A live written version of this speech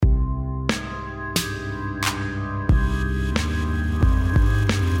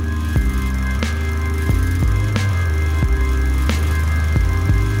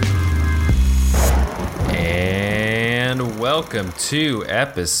welcome to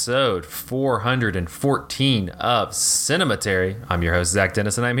episode 414 of Cinematary. I'm your host, Zach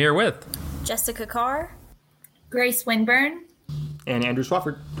Dennis, and I'm here with Jessica Carr, Grace Winburn, and Andrew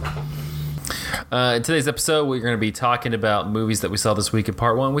Swafford. In today's episode, we're going to be talking about movies that we saw this week in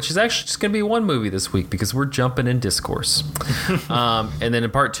part one, which is actually just going to be one movie this week because we're jumping in discourse. And then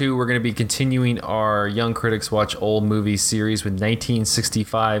in part two, we're going to be continuing our Young Critics Watch Old Movies series with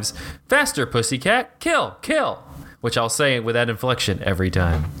 1965's Faster, Pussycat, Kill, Kill, which I'll say with that inflection every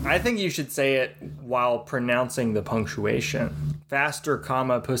time. I think you should say it while pronouncing the punctuation. Faster,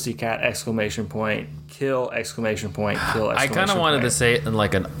 comma, pussycat, exclamation point, kill, exclamation point, kill, exclamation point. I kind of wanted to say it in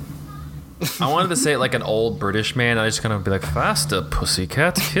like an... I wanted to say it like an old British man. I just kind of be like, faster,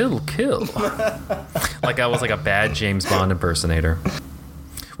 pussycat, kill, kill. Like I was like a bad James Bond impersonator.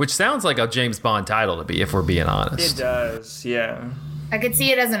 Which sounds like a James Bond title to be, if we're being honest. It does, yeah. I could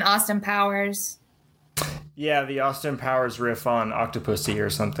see it as an Austin Powers. Yeah, the Austin Powers riff on Octopussy or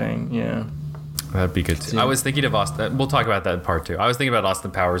something, yeah. That'd be good too. I was thinking of Austin. We'll talk about that in part two. I was thinking about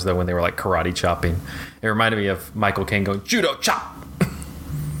Austin Powers, though, when they were like karate chopping. It reminded me of Michael Caine going, judo chop.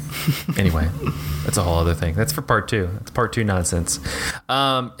 Anyway, that's a whole other thing. That's for part two. That's part two nonsense.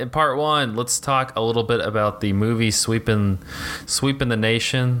 In part one, let's talk a little bit about the movie sweeping the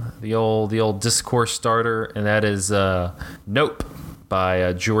nation, the old discourse starter, and that is Nope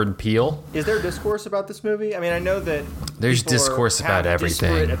by Jordan Peele. Is there discourse about this movie? I mean, I know that there's discourse about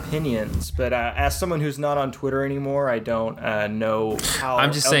everything. Disparate opinions, but as someone who's not on Twitter anymore, I don't know how.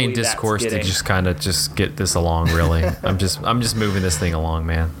 I'm just saying discourse to just kind of just get this along. Really, I'm just moving this thing along,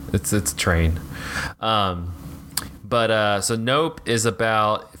 man. It's a train. So Nope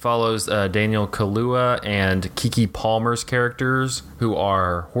follows Daniel Kaluuya and Keke Palmer's characters, who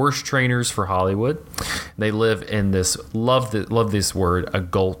are horse trainers for Hollywood. They live in this love this word, a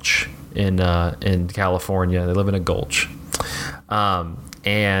gulch in California. They live in a gulch,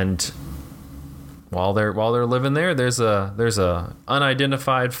 and while they're living there, there's a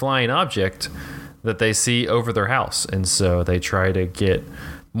unidentified flying object that they see over their house, and so they try to get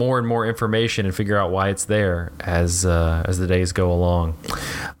more and more information and figure out why it's there as the days go along.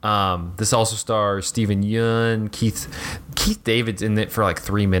 This also stars Steven Yeun, Keith David's in it for like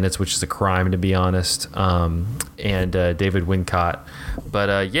 3 minutes, which is a crime, to be honest, and David Wincott. But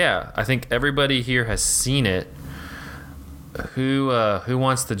I think everybody here has seen it. Who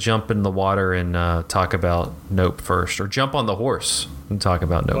wants to jump in the water and talk about Nope first, or jump on the horse and talk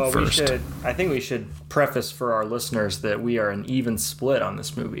about Nope first? I think we should preface for our listeners that we are an even split on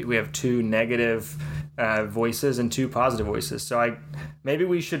this movie. We have two negative voices and two positive voices. So maybe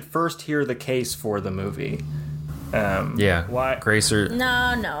we should first hear the case for the movie. Why? Grace or... No.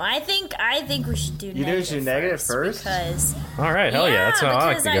 I think we should do negative. You do negative first? Because... All right, hell yeah, that's how I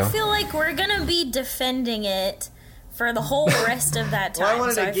like to go. Because I feel like we're going to be defending it for the whole rest of that time. Well, I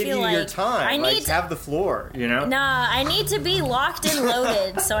wanted to give you your time. I need to have the floor, you know? Nah, I need to be locked and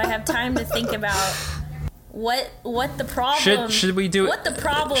loaded so I have time to think about what the problem... Should we do it... What the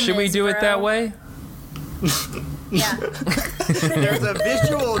problem is, Should we do it that way? Yeah. There's a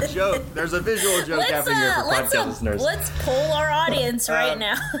visual joke. Happening here for podcast listeners. Let's poll our audience right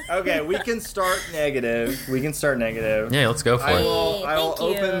now. Okay, we can start negative. Yeah, let's go for it. I will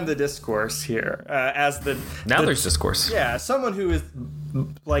open the discourse here there's discourse. Yeah, someone who is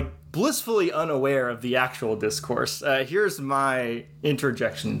like blissfully unaware of the actual discourse. Here's my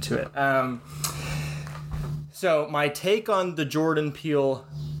interjection to it. So my take on the Jordan Peele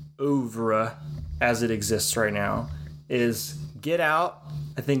oeuvre as it exists right now is Get Out,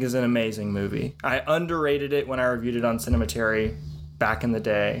 I think, is an amazing movie. I underrated it when I reviewed it on Cinematary back in the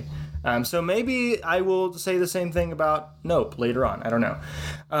day. So maybe I will say the same thing about Nope later on. I don't know.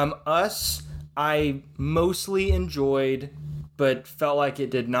 Us, I mostly enjoyed, but felt like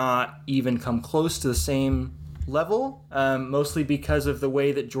it did not even come close to the same level, mostly because of the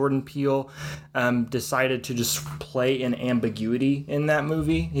way that Jordan Peele decided to just play in ambiguity in that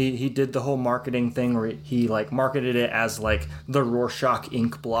movie. He did the whole marketing thing where he like marketed it as like the Rorschach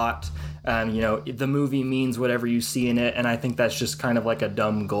ink blot. The movie means whatever you see in it, and I think that's just kind of like a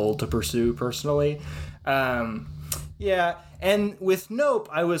dumb goal to pursue personally. And with Nope,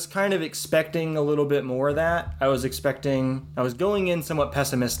 I was kind of expecting a little bit more of that. I was going in somewhat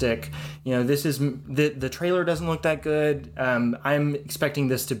pessimistic. This is the trailer doesn't look that good. I'm expecting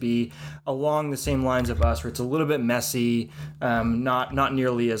this to be along the same lines of Us, where it's a little bit messy, not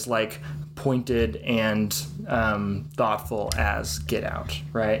nearly as like pointed and thoughtful as Get Out,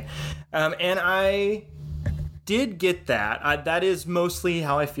 right? And I did get that. That is mostly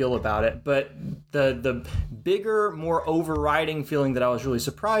how I feel about it. But the bigger, more overriding feeling that I was really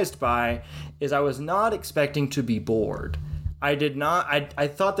surprised by is I was not expecting to be bored. I did not. I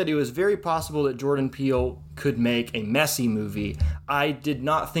thought that it was very possible that Jordan Peele could make a messy movie. I did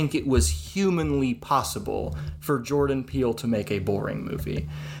not think it was humanly possible for Jordan Peele to make a boring movie.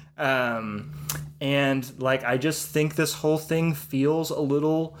 And like, I just think this whole thing feels a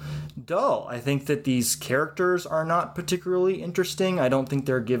little dull. I think that these characters are not particularly interesting. I don't think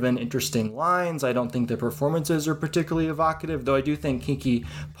they're given interesting lines. I don't think the performances are particularly evocative, though I do think Keke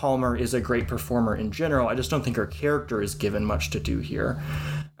Palmer is a great performer in general. I just don't think her character is given much to do here.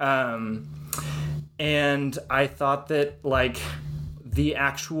 And I thought that like the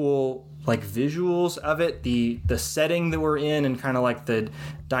actual like visuals of it, the setting that we're in, and kind of like the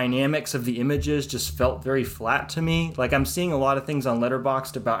dynamics of the images just felt very flat to me. Like, I'm seeing a lot of things on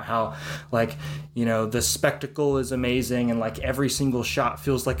Letterboxd about how, like, you know, the spectacle is amazing and like every single shot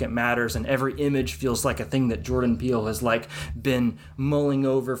feels like it matters and every image feels like a thing that Jordan Peele has like been mulling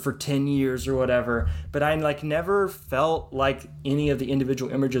over for 10 years or whatever. But I like never felt like any of the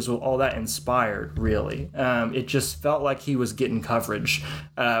individual images were all that inspired, really. It just felt like he was getting coverage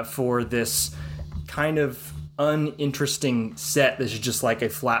for this kind of uninteresting set that's just like a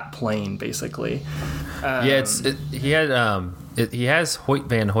flat plane, basically. He has Hoyt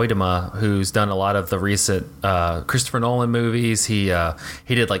van Hoytema, who's done a lot of the recent Christopher Nolan movies. He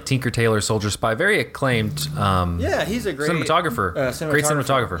did like Tinker Tailor Soldier Spy, very acclaimed. He's a great cinematographer. Great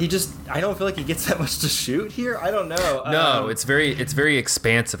cinematographer. I don't feel like he gets that much to shoot here. I don't know. No, it's very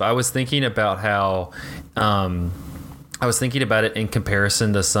expansive. I was thinking about how. I was thinking about it in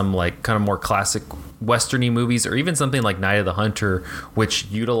comparison to some like kind of more classic westerny movies, or even something like Night of the Hunter, which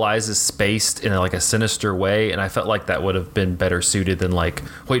utilizes space in like a sinister way, and I felt like that would have been better suited than like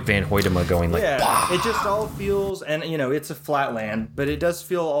Hoyt van Hoytema going like, bah! It just all feels, and you know, it's a flat land, but it does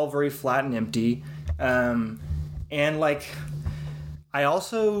feel all very flat and empty. And like, I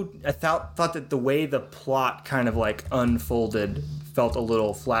thought that the way the plot kind of like unfolded felt a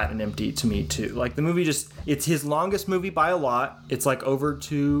little flat and empty to me too. Like, the movie it's his longest movie by a lot. It's like over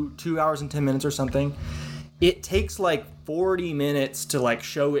 2 hours and 10 minutes or something. It takes like 40 minutes to like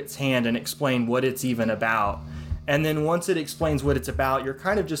show its hand and explain what it's even about. And then once it explains what it's about, you're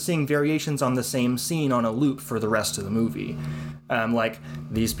kind of just seeing variations on the same scene on a loop for the rest of the movie. Like,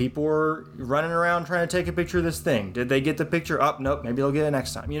 these people were running around trying to take a picture of this thing. Did they get the picture? Oh, nope, maybe they'll get it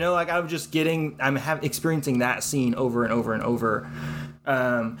next time. You know, like, I'm experiencing that scene over and over and over.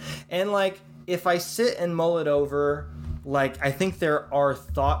 And like, if I sit and mull it over, like, I think there are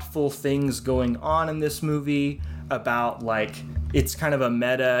thoughtful things going on in this movie about, like, it's kind of a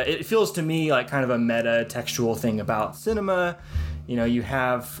meta, it feels to me like kind of a meta textual thing about cinema. You know, you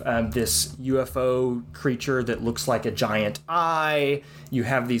have this UFO creature that looks like a giant eye. You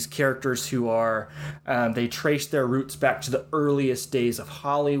have these characters who are, they trace their roots back to the earliest days of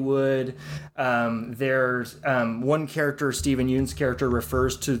Hollywood. There's one character, Stephen Yeun's character,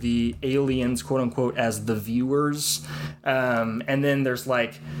 refers to the aliens, quote unquote, as the viewers. And then there's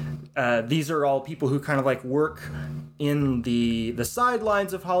like, these are all people who kind of like work in the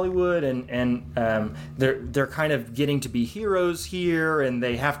sidelines of Hollywood, and they're kind of getting to be heroes here, and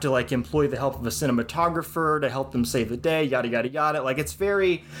they have to like employ the help of a cinematographer to help them save the day, yada yada yada. Like, it's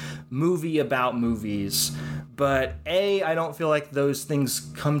very movie about movies, but I don't feel like those things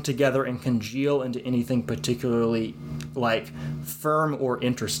come together and congeal into anything particularly like firm or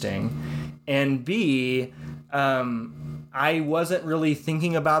interesting. And B, I wasn't really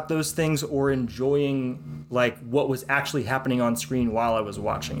thinking about those things or enjoying like what was actually happening on screen while I was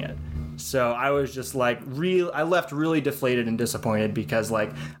watching it. So I was just like I left really deflated and disappointed, because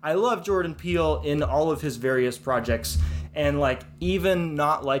like, I love Jordan Peele in all of his various projects, and like, even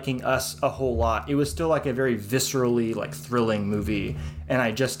not liking Us a whole lot, it was still like a very viscerally like thrilling movie, and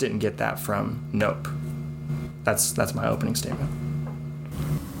I just didn't get that from Nope. That's my opening statement.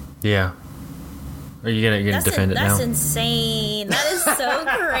 Yeah. Are you gonna defend it now? That's insane. That is so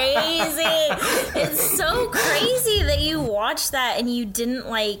crazy. It's so crazy that you watched that and you didn't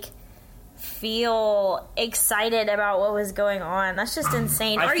like feel excited about what was going on. That's just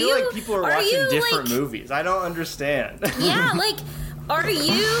insane. I feel like people are watching different movies. I don't understand. Yeah, like, are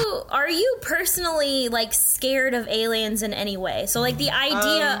you personally like scared of aliens in any way? So like, the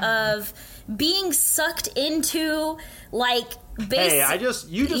idea of being sucked into like you just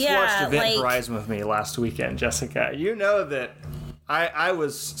watched Event Horizon with me last weekend, Jessica. You know that I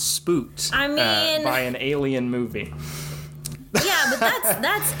was spooked by an alien movie. Yeah, but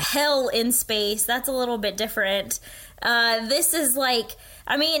that's hell in space. That's a little bit different. This is like,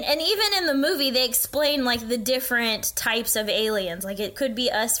 I mean, and even in the movie, they explain like the different types of aliens. Like, it could be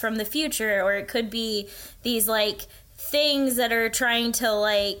us from the future, or it could be these like things that are trying to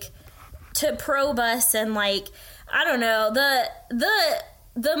like to probe us, and like, I don't know,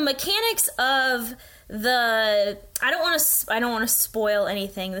 the mechanics of the I don't want to spoil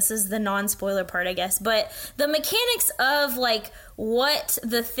anything. This is the non-spoiler part, I guess. But the mechanics of like what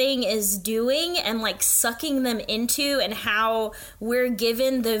the thing is doing and like sucking them into, and how we're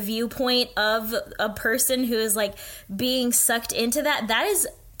given the viewpoint of a person who is like being sucked into that is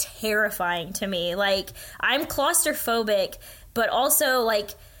terrifying to me. Like, I'm claustrophobic, but also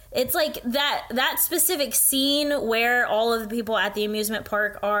like it's like that specific scene where all of the people at the amusement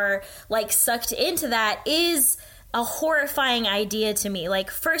park are like sucked into that is a horrifying idea to me.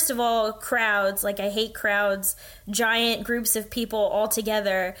 Like, first of all, crowds, like I hate crowds, giant groups of people all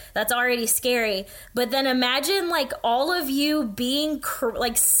together. That's already scary. But then imagine like all of you being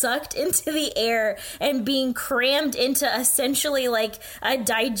like sucked into the air and being crammed into essentially like a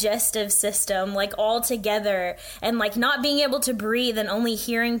digestive system, like all together, and like not being able to breathe and only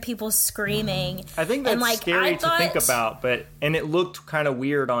hearing people screaming. I think that's and, like, scary to think about, and it looked kind of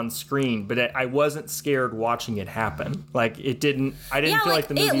weird on screen, but I wasn't scared watching it happen. Like, I didn't feel like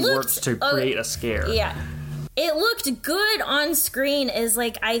the movie works to create a scare. Yeah. It looked good on screen is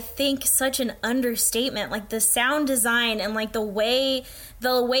like, I think, such an understatement. Like the sound design and like the way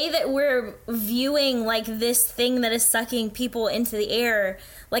that we're viewing like this thing that is sucking people into the air.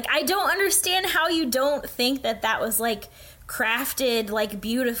 Like, I don't understand how you don't think that was like crafted like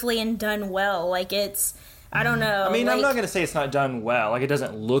beautifully and done well. Like, it's, I don't know. I mean, like, I'm not going to say it's not done well. Like, it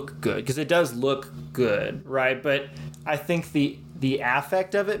doesn't look good, because it does look good, right? But I think the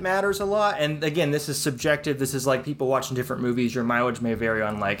affect of it matters a lot. And again, this is subjective. This is like people watching different movies. Your mileage may vary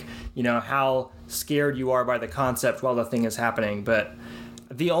on like, you know, how scared you are by the concept while the thing is happening. But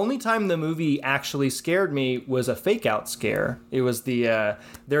the only time the movie actually scared me was a fake out scare. It was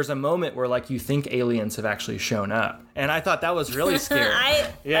there's a moment where like you think aliens have actually shown up. And I thought that was really scary.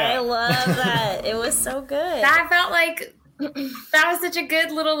 I love that. It was so good. That felt like that was such a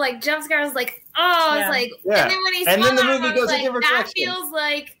good little like jump scare. I was like, oh, it's like, and then when he and swung then the off, movie I goes was a like, different that direction. feels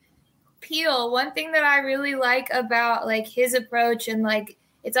like Peele. One thing that I really like about like his approach, and like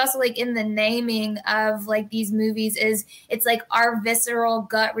it's also like in the naming of like these movies, is it's like our visceral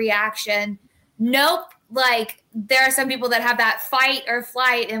gut reaction. Nope. Like, there are some people that have that fight or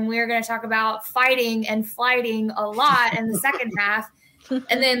flight, and we're going to talk about fighting and flighting a lot in the second half.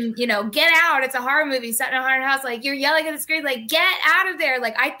 And then, you know, Get Out. It's a horror movie set in a haunted house. Like, you're yelling at the screen, like, get out of there.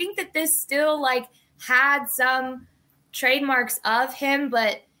 Like, I think that this still, like, had some trademarks of him,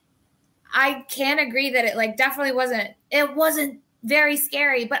 but I can agree that it, like, definitely wasn't very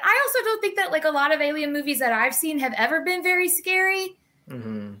scary. But I also don't think that, like, a lot of alien movies that I've seen have ever been very scary.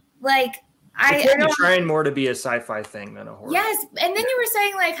 Mm-hmm. Like, I don't trying more to be a sci-fi thing than a horror. Yes. And then you were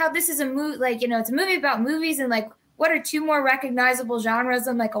saying, like, how this is a movie, like, you know, it's a movie about movies, and, like, what are two more recognizable genres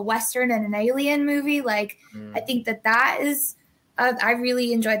than like a Western and an alien movie? Like, I think that is, I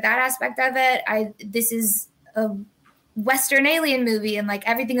really enjoyed that aspect of it. This is a Western alien movie, and like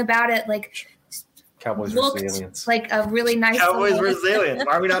everything about it, like Cowboys looked versus aliens. like a really nice Cowboys versus aliens.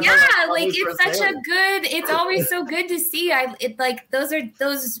 Why are we not? Yeah, talking about like Cowboys it's versus such aliens? a good. It's always so good to see. It like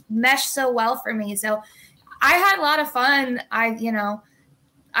those mesh so well for me. So I had a lot of fun.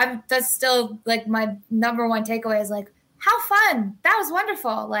 That's still like my number one takeaway is like, how fun. That was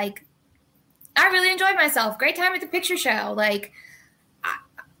wonderful. Like, I really enjoyed myself. Great time at the picture show. Like,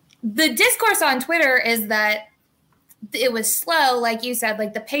 the discourse on Twitter is that it was slow, like you said,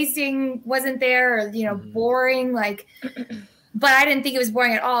 like the pacing wasn't there, or, you know, boring, like, but I didn't think it was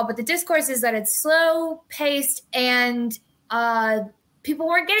boring at all. But the discourse is that it's slow paced, and people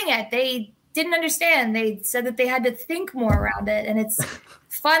weren't getting it. They didn't understand. They said that they had to think more around it, and it's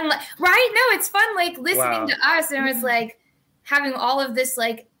fun, right? No, it's fun, like listening to us, and it was like having all of this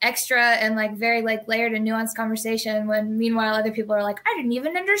like extra and like very like layered and nuanced conversation, when meanwhile other people are like, I didn't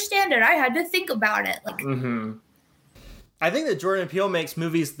even understand it. I had to think about it. Like, I think that Jordan Peele makes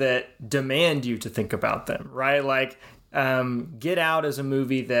movies that demand you to think about them, right? Like, Get Out is a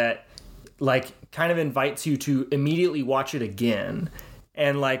movie that like kind of invites you to immediately watch it again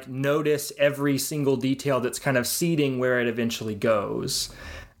and like notice every single detail that's kind of seeding where it eventually goes.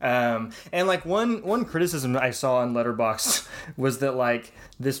 And like one criticism I saw on Letterboxd was that like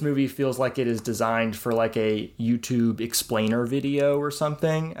this movie feels like it is designed for like a YouTube explainer video or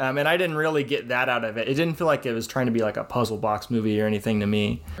something. And I didn't really get that out of it. It didn't feel like it was trying to be like a puzzle box movie or anything to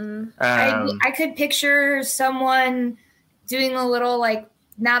me. I could picture someone doing a little like,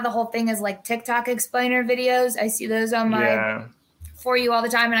 now the whole thing is like TikTok explainer videos. I see those on my For You all the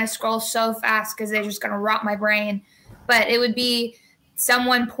time, and I scroll so fast because they're just going to rot my brain. But it would be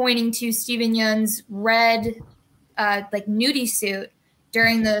someone pointing to Steven Yeun's red like nudie suit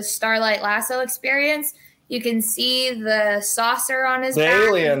during the Starlight Lasso experience. You can see the saucer on his The back,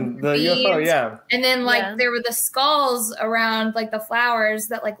 alien, the UFO, beads. yeah. And then there were the skulls around like the flowers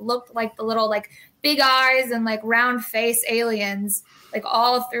that like looked like the little like big eyes and like round face aliens like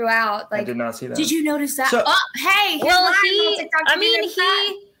all throughout. Like, I did not see that. Did you notice that? So- Hey, Well, he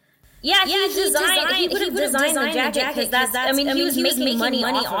would have designed the jacket because that's I mean, he was making money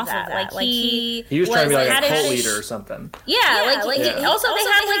off of that. Like he was trying to be like a had cult a- leader or something. Yeah, like Yeah. Also they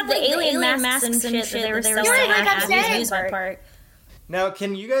had like the alien masks and shit that they were selling like I'm at the saying. amusement park. Now,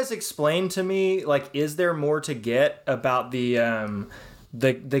 can you guys explain to me, like, is there more to get about the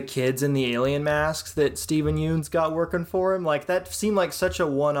kids in the alien masks that Steven Yeun's got working for him? Like, that seemed like such a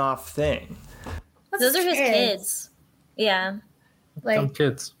one-off thing. Those are his kids. Yeah. Some Like,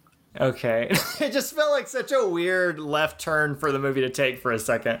 kids. Okay. It just felt like such a weird left turn for the movie to take for a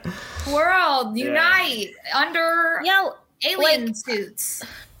second. world unite under Yeah, alien suits.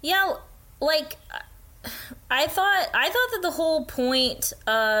 yeah, like I thought that the whole point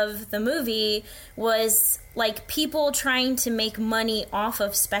of the movie was like people trying to make money off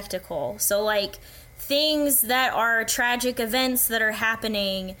of spectacle. So like things that are tragic events that are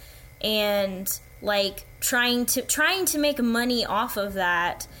happening and like trying to make money off of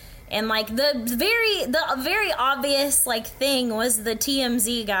that. And like the very obvious like thing was the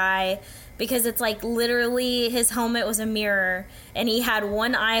TMZ guy, because it's like literally his helmet was a mirror and he had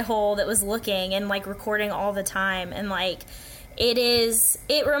one eye hole that was looking and like recording all the time. And like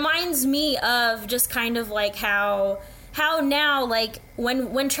it reminds me of just kind of like how now like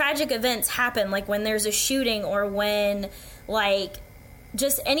when tragic events happen, like when there's a shooting or when like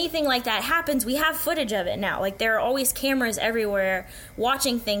just anything like that happens, we have footage of it now. Like there are always cameras everywhere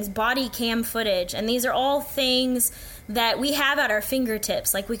watching things, body cam footage, and these are all things that we have at our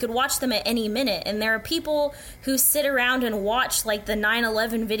fingertips. Like we could watch them at any minute, and there are people who sit around and watch like the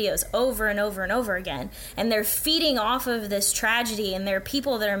 9/11 videos over and over and over again, and they're feeding off of this tragedy, and there are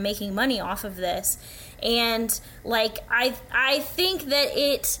people that are making money off of this. And like I think that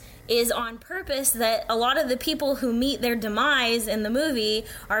it is on purpose that a lot of the people who meet their demise in the movie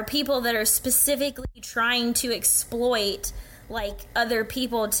are people that are specifically trying to exploit like other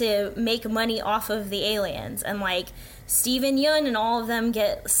people to make money off of the aliens. And like Steven Yeun and all of them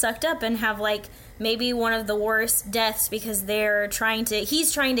get sucked up and have like maybe one of the worst deaths because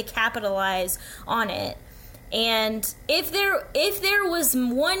he's trying to capitalize on it. And if there was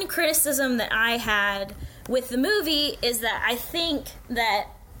one criticism that I had with the movie is that I think that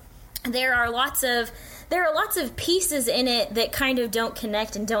there are lots of pieces in it that kind of don't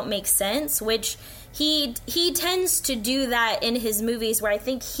connect and don't make sense, which he tends to do that in his movies, where I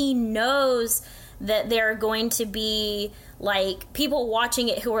think he knows that there are going to be like people watching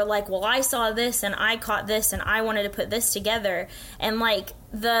it who are like, well, I saw this and I caught this and I wanted to put this together. And like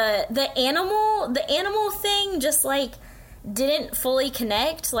the animal thing just like didn't fully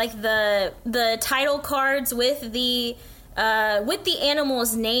connect. Like the title cards with the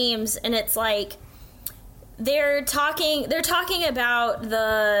animals' names, and it's like they're talking about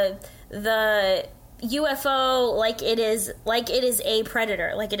the UFO like it is a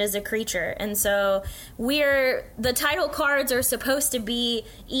predator, like it is a creature. And so the title cards are supposed to be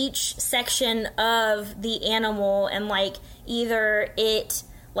each section of the animal and like either it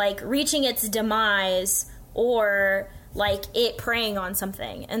like reaching its demise or like it preying on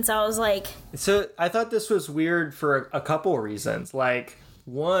something. And so I was like, so I thought this was weird for a couple reasons. Like,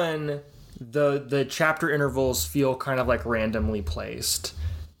 one, the chapter intervals feel kind of like randomly placed.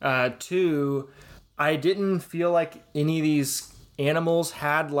 Two, I didn't feel like any of these animals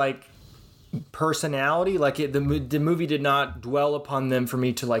had like personality. Like the movie did not dwell upon them for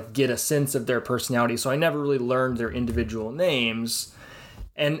me to like get a sense of their personality. So I never really learned their individual names.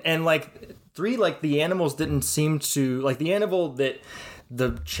 And like three, like the animals didn't seem to like the animal that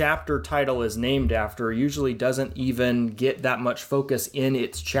the chapter title is named after usually doesn't even get that much focus in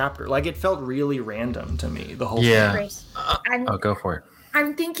its chapter. Like it felt really random to me, the whole Yeah. thing. Oh, go for it.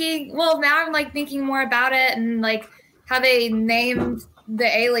 I'm thinking, well, now I'm like thinking more about it and like how they named the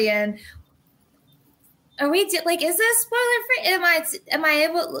alien. Are we like, is this spoiler free? Am I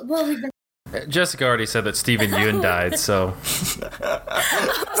able? Well, we've been. Jessica already said that Steven Yeun died, so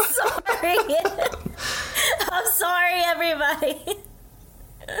I'm sorry. I'm sorry, everybody.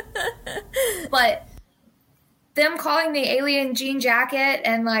 But them calling the alien Jean Jacket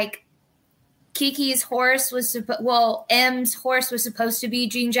and like Kiki's horse was M's horse was supposed to be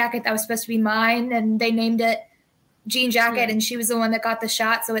Jean Jacket. That was supposed to be mine, and they named it Jean Jacket, and she was the one that got the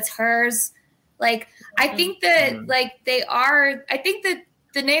shot, so it's hers. Like I think that like I think that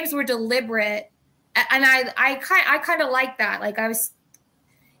the names were deliberate, and I kind of like that. Like I was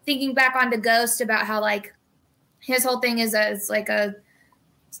thinking back onto Ghost about how like his whole thing is that it's like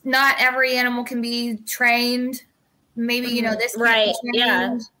not every animal can be trained. Maybe, you know, this can't be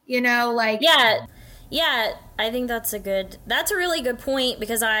trained, you know, like. Yeah, I think that's a really good point,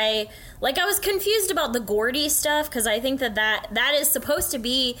 because I was confused about the Gordy stuff, because I think that is supposed to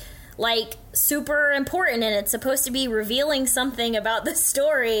be like super important, and it's supposed to be revealing something about the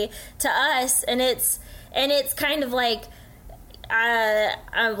story to us, and it's kind of like,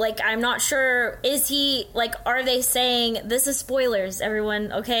 I'm not sure, is he, like, are they saying, this is spoilers,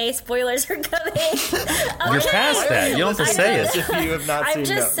 everyone, okay? Spoilers are coming. Okay. You're past that. You don't have to say it. If you have not I'm seen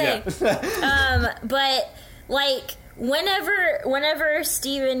just saying. Yeah. But, like, whenever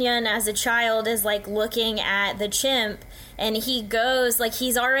Steven Yeun as a child is, like, looking at the chimp, and he goes, like,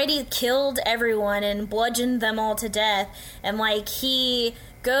 he's already killed everyone and bludgeoned them all to death, and, like, he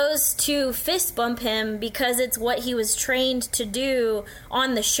goes to fist bump him because it's what he was trained to do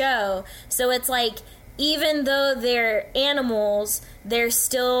on the show. So it's like, even though they're animals, they're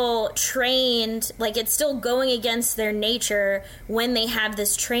still trained, like, it's still going against their nature when they have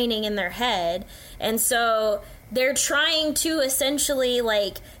this training in their head. And so they're trying to essentially,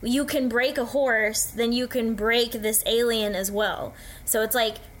 like, you can break a horse, then you can break this alien as well. So it's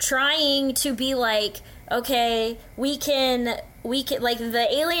like trying to be like, okay, we can, like, the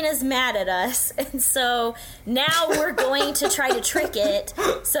alien is mad at us, and so now we're going to try to trick it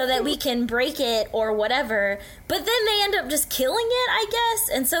so that we can break it or whatever, but then they end up just killing it, I guess,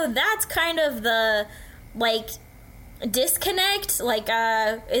 and so that's kind of the, like, disconnect, like,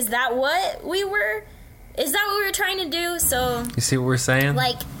 is that what we were trying to do? So, You see what we're saying?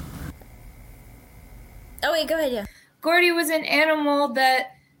 like, oh wait, go ahead, yeah. Gordy was an animal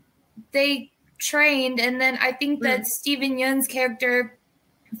that they trained, and then I think that Steven Yeun's character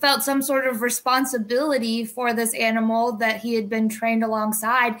felt some sort of responsibility for this animal that he had been trained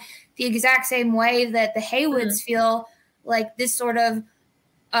alongside, the exact same way that the Haywoods feel like this sort of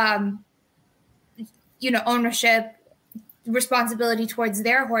ownership, responsibility towards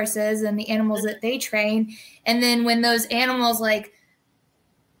their horses and the animals that they train. And then when those animals, like,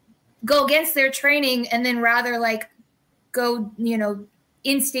 go against their training and then rather, like, go, you know,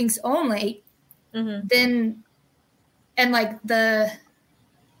 instincts only, then, and, like, the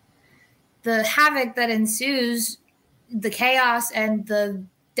havoc that ensues, the chaos and the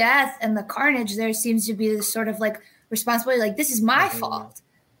death and the carnage, there seems to be this sort of, like, responsibility, like, this is my fault.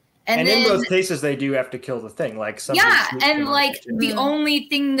 And then, in both cases, they do have to kill the thing. Like, and, like, the only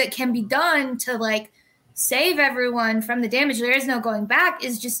thing that can be done to, like, save everyone from the damage, there is no going back,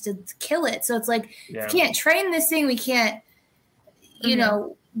 is just to kill it. So it's like, we can't train this thing, we can't, you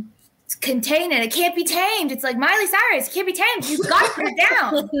know, contain it. It can't be tamed. It's like Miley Cyrus, it can't be tamed. You've got to put it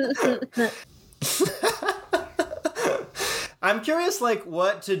down. I'm curious, like,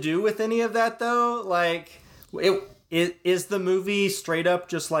 what to do with any of that, though. Like, is the movie straight up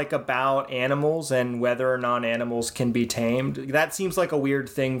just, like, about animals and whether or not animals can be tamed? That seems like a weird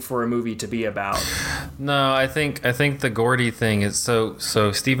thing for a movie to be about. No, I think the Gordy thing is so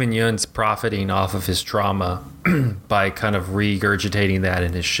Steven Yeun's profiting off of his trauma by kind of regurgitating that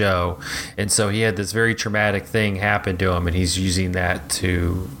in his show, and so he had this very traumatic thing happen to him, and he's using that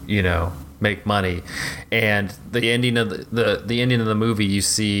to, you know, make money. And the ending of the ending of the movie, you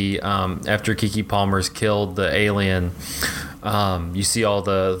see after Keke Palmer's killed the alien, you see all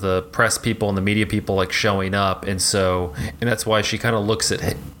the press people and the media people, like, showing up, and that's why she kind of looks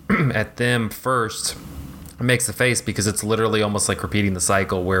at them first, makes the face, because it's literally almost like repeating the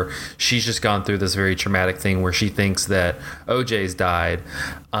cycle where she's just gone through this very traumatic thing where she thinks that OJ's died,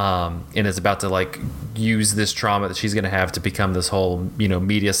 and is about to, like, use this trauma that she's going to have to become this whole, you know,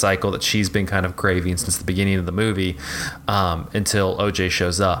 media cycle that she's been kind of craving since the beginning of the movie, until OJ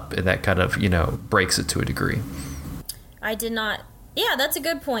shows up, and that kind of, you know, breaks it to a degree. I did not. Yeah, that's a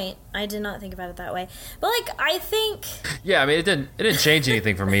good point. I did not think about it that way. But, like, I think... Yeah, I mean, it didn't change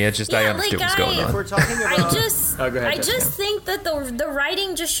anything for me. It's just, I understood what's going on. If we're talking about... I just think that the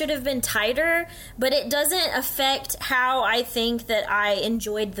writing just should have been tighter, but it doesn't affect how I think that I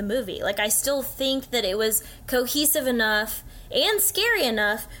enjoyed the movie. Like, I still think that it was cohesive enough and scary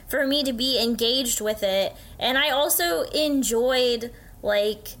enough for me to be engaged with it. And I also enjoyed,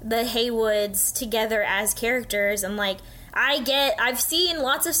 like, the Haywoods together as characters, and, like, I've seen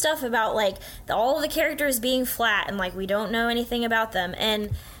lots of stuff about, like, all of the characters being flat and, like, we don't know anything about them. And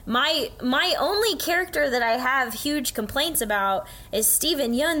my only character that I have huge complaints about is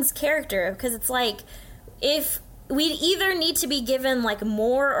Steven Yeun's character, because it's like, if we either need to be given, like,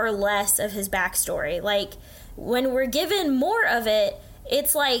 more or less of his backstory. Like, when we're given more of it,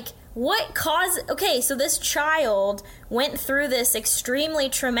 it's like, what caused, okay, so this child went through this extremely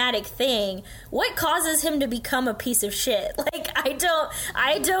traumatic thing. What causes him to become a piece of shit? Like, I don't.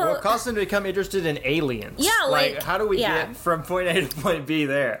 What caused him to become interested in aliens? Yeah, like how do we get from point A to point B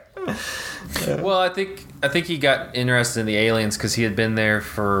there? Well, I think he got interested in the aliens because he had been there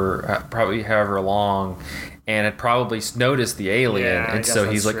for probably however long, and had probably noticed the alien, and so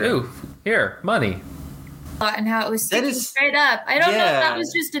he's like, "Ooh, here, money." And how it was sticking straight up. I don't know if that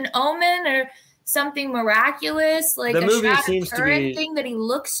was just an omen or something miraculous, like the a movie Shattered seems to Current be thing that he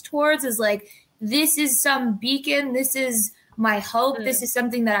looks towards is like, this is some beacon, this is my hope, this is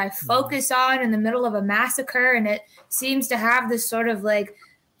something that I focus on in the middle of a massacre, and it seems to have this sort of like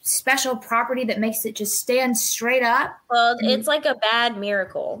special property that makes it just stand straight up. Well, it's like a bad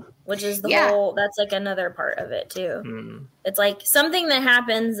miracle, which is the whole, that's like another part of it too. It's like something that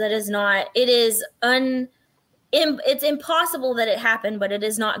happens that is not, it's impossible that it happened, but it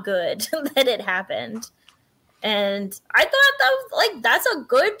is not good that it happened. And I thought that was like, that's a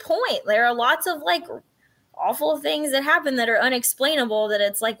good point. There are lots of like awful things that happen that are unexplainable, that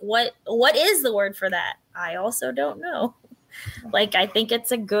it's like, what is the word for that? I also don't know. Like, I think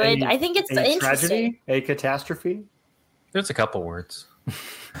it's I think it's interesting. Tragedy? A catastrophe? There's a couple words.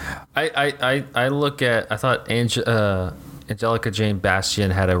 I thought Angelica Jane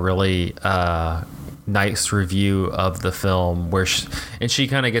Bastian had a really nice review of the film where she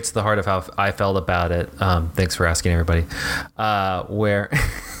kind of gets to the heart of how I felt about it. Thanks for asking, everybody. Where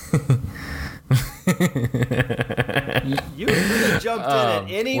you could have jumped in at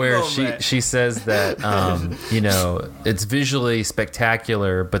any where moment. she says that it's visually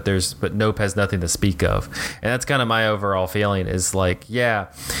spectacular, but Nope has nothing to speak of, and that's kind of my overall feeling. Is like, the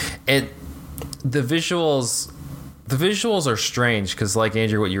visuals are strange because, like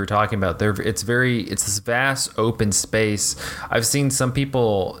Andrew, what you were talking about, it's this vast open space. I've seen some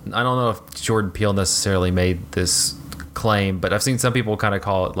people, I don't know if Jordan Peele necessarily made this claim, but I've seen some people kind of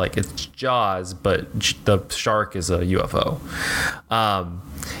call it like it's Jaws, but the shark is a UFO.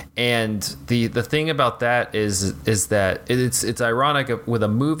 And the thing about that is that it's ironic with a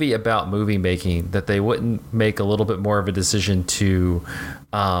movie about movie making that they wouldn't make a little bit more of a decision to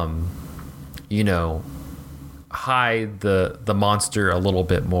hide the monster a little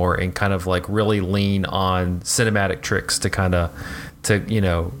bit more and kind of like really lean on cinematic tricks to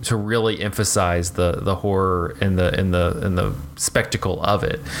really emphasize the horror and the spectacle of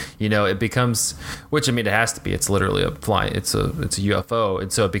it. It becomes, which I mean, it has to be. It's literally it's a UFO,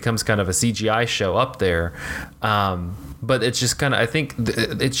 and so it becomes kind of a CGI show up there. But it's just kind of, I think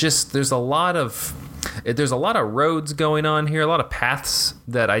it's just there's a lot of roads going on here, a lot of paths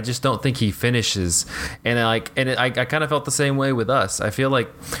that I just don't think he finishes. And I kind of felt the same way with Us. I feel like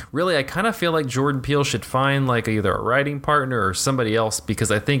Jordan Peele should find like either a writing partner or somebody else, because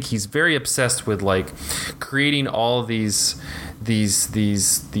I think he's very obsessed with like creating all these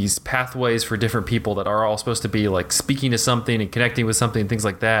pathways for different people that are all supposed to be like speaking to something and connecting with something and things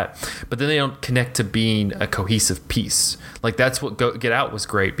like that, but then they don't connect to being a cohesive piece. Like that's what Get Out was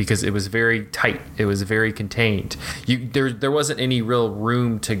great, because it was very tight, it was very contained. There wasn't any real room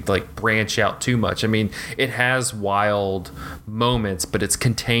to like branch out too much. I mean, it has wild moments, but it's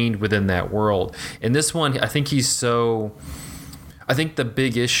contained within that world. In this one, I think the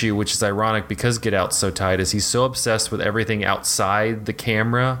big issue, which is ironic because Get Out's so tight, is he's so obsessed with everything outside the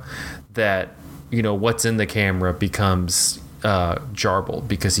camera that, what's in the camera becomes jarbled,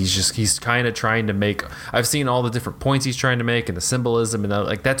 because he's kind of trying to make, I've seen all the different points he's trying to make and the symbolism and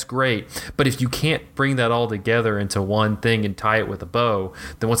like that's great, but if you can't bring that all together into one thing and tie it with a bow,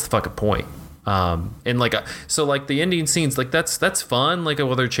 then what's the fucking point? And like so like the ending scenes, like that's fun, like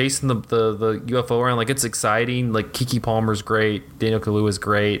while they're chasing the UFO around, like it's exciting, like Keke Palmer's great, Daniel Kaluuya's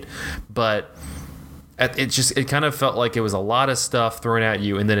great, but it kind of felt like it was a lot of stuff thrown at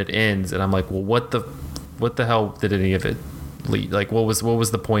you and then it ends, and I'm like, well, what the hell did any of it lead? Like what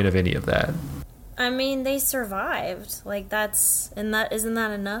was the point of any of that? I mean, they survived. Like isn't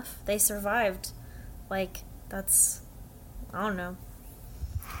that enough? They survived. Like that's, I don't know.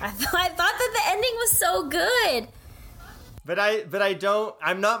 I thought that the ending was so good. But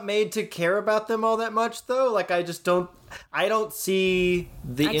I'm not made to care about them all that much though. Like I don't see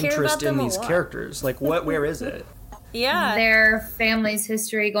the interest in these characters. Like where is it? Yeah. Their family's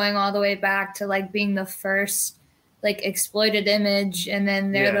history going all the way back to like being the first like exploited image, and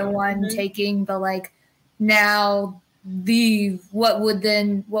then they're the one taking the like now what would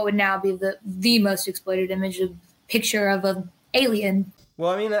now be the most exploited image, of picture of an alien.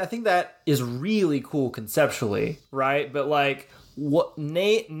 Well, I mean, I think that is really cool conceptually, right? But like,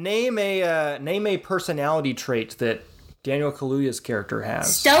 name a personality trait that Daniel Kaluuya's character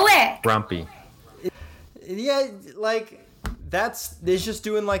has. Stoic. Grumpy. Yeah, like it's just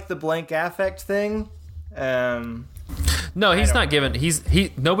doing like the blank affect thing. No, he's not given.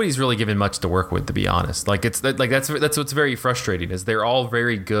 Nobody's really given much to work with, to be honest. Like that's what's very frustrating is they're all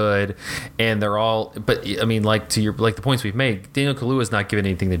very good, and they're all. But I mean, like the points we've made, Daniel Kaluuya's not given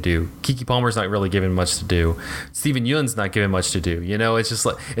anything to do. Keke Palmer's not really given much to do. Steven Yeun's not given much to do. You know, it's just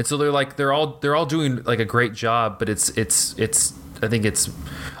like, and so they're all doing like a great job, but it's I think it's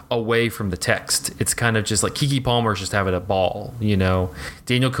away from the text. It's kind of just like Keke Palmer's just having a ball, you know.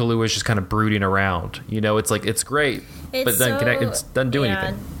 Daniel Kaluuya's just kind of brooding around, you know. It's like it's great, but then it doesn't do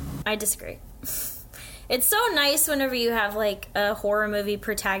anything. I disagree. It's so nice whenever you have like a horror movie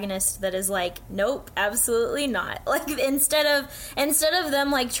protagonist that is like, nope, absolutely not. Like instead of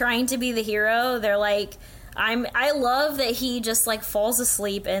them like trying to be the hero, they're like, I love that he just like falls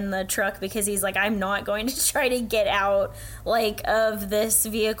asleep in the truck because he's like, I'm not going to try to get out like of this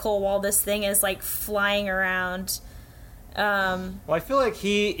vehicle while this thing is like flying around. Well, I feel like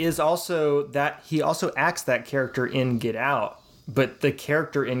he also acts that character in Get Out, but the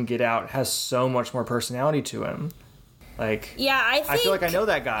character in Get Out has so much more personality to him. Like, yeah, I feel like I know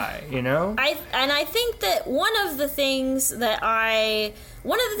that guy, you know? I think that one of the things that I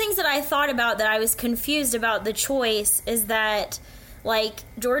thought about that I was confused about the choice is that, like,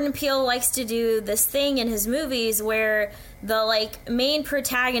 Jordan Peele likes to do this thing in his movies where the, like, main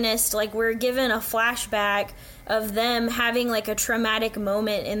protagonist, like, we're given a flashback of them having like a traumatic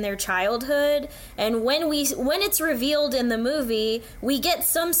moment in their childhood, and when it's revealed in the movie, we get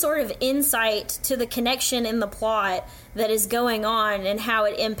some sort of insight to the connection in the plot that is going on and how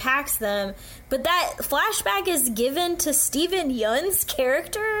it impacts them. But that flashback is given to Steven Yeun's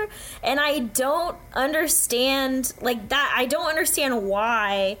character, and I don't understand like that. I don't understand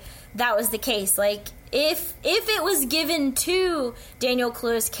why that was the case. Like, if it was given to Daniel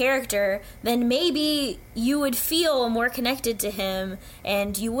Kaluuya's character, then maybe you would feel more connected to him,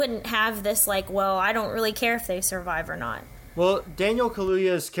 and you wouldn't have this like, well, I don't really care if they survive or not. Well, Daniel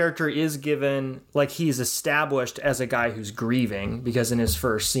Kaluuya's character is given, like, he's established as a guy who's grieving because in his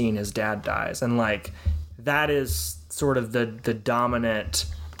first scene his dad dies, and like that is sort of the dominant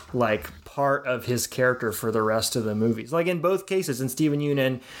like part of his character for the rest of the movies. Like in both cases, in Steven Yeun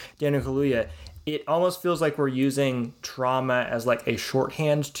and Daniel Kaluuya, it almost feels like we're using trauma as like a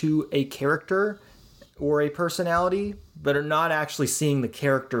shorthand to a character or a personality, but are not actually seeing the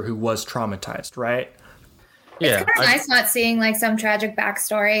character who was traumatized, right? Yeah, it's kind of nice not seeing like some tragic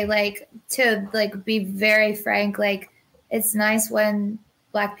backstory. Like, to like be very frank, like it's nice when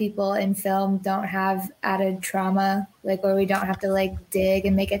Black people in film don't have added trauma, like where we don't have to like dig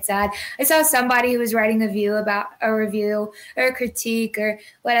and make it sad. I saw somebody who was writing a review or a critique or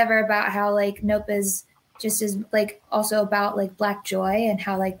whatever about how like Nope is just as like also about like Black joy and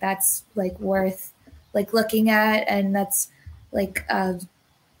how like that's like worth like looking at, and that's like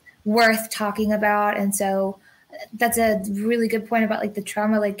worth talking about. And so that's a really good point about like the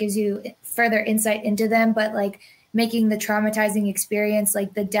trauma like gives you further insight into them, but like making the traumatizing experience,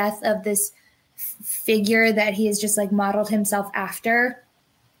 like the death of this figure that he has just like modeled himself after,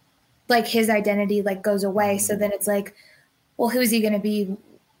 like his identity like goes away. So then it's like, well, who's he going to be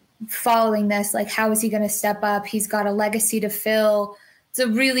following this? Like, how is he going to step up? He's got a legacy to fill. It's a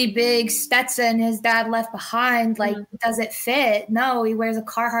really big Stetson his dad left behind. Like, does it fit? No, he wears a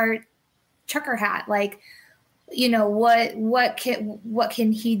Carhartt trucker hat. Like, you know, what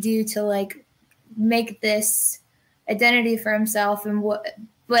can he do to like make this identity for himself? And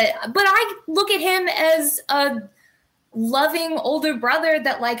but I look at him as a loving older brother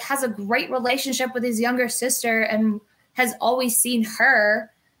that like has a great relationship with his younger sister and has always seen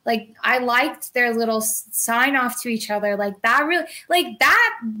her. Like, I liked their little sign off to each other. Like, that really, like,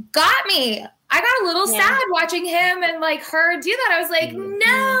 that got me. I got a little sad watching him and like her do that. I was like,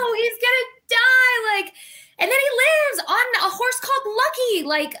 no, he's gonna die. Like, and then he lives on a horse called Lucky.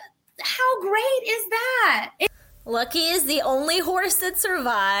 Like, how great is that? Lucky is the only horse that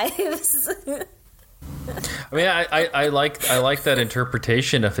survives. I mean, I like that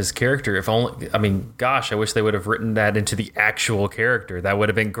interpretation of his character. If only, I mean, gosh, I wish they would have written that into the actual character. That would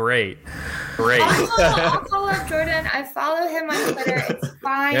have been great. I'll follow up Jordan. I follow him on Twitter. It's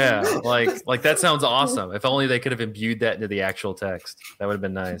fine. Yeah, like that sounds awesome. If only they could have imbued that into the actual text. That would have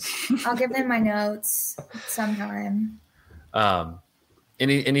been nice. I'll give them my notes sometime.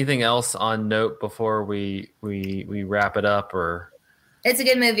 Anything else on Nope before we wrap it up? Or it's a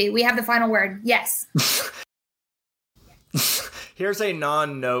good movie. We have the final word. Yes. Here's a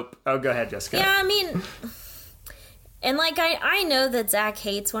non-Nope. Oh, go ahead, Jessica. Yeah, I mean, And like I know that Zach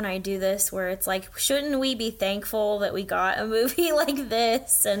hates when I do this, where it's like, shouldn't we be thankful that we got a movie like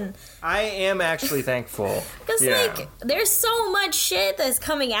this? And I am actually thankful because like there's so much shit that's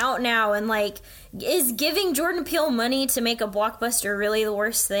coming out now, and like, is giving Jordan Peele money to make a blockbuster really the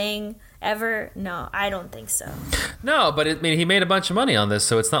worst thing ever? No, I don't think so. No, but he made a bunch of money on this,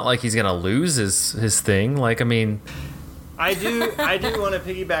 so it's not like he's gonna lose his thing. Like, I mean. I do want to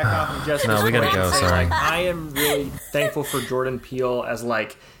piggyback off of Jessica's No, we gotta point go. and say, Sorry. like, I am really thankful for Jordan Peele as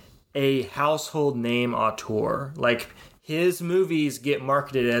like a household name auteur. Like, his movies get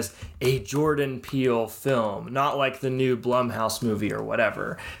marketed as a Jordan Peele film, not like the new Blumhouse movie or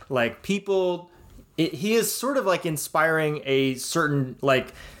whatever. Like, he is sort of like inspiring a certain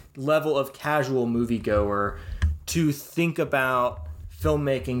like level of casual moviegoer to think about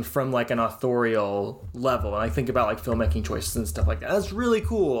filmmaking from like an authorial level, and I think about like filmmaking choices and stuff like that. That's really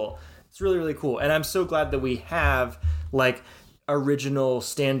cool. It's really, really cool, and I'm so glad that we have like original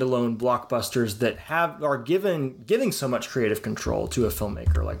standalone blockbusters that are giving so much creative control to a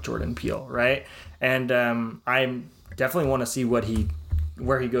filmmaker like Jordan Peele, right? And I definitely want to see where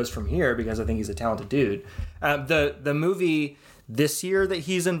he goes from here, because I think he's a talented dude. The movie this year that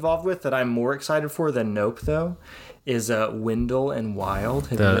he's involved with that I'm more excited for than Nope, though, is Wendell and Wild.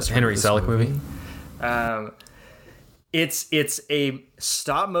 The Henry Selick movie. It's a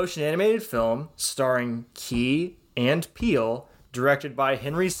stop motion animated film starring Key and Peele, directed by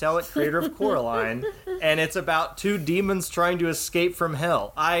Henry Selick, creator of Coraline, and it's about two demons trying to escape from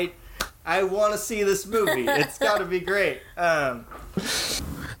hell. I want to see this movie. It's got to be great. No,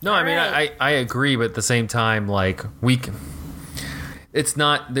 I mean, I agree, but at the same time, like, it's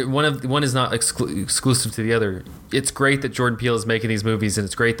not one is not exclusive to the other. It's great that Jordan Peele is making these movies, and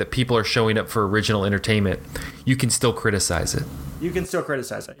it's great that people are showing up for original entertainment. You can still criticize it.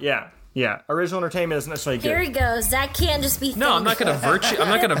 Yeah. Original entertainment isn't necessarily good. Here he goes. That can't just be. No, I'm not going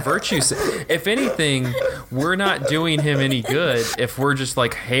to virtue. If anything, we're not doing him any good if we're just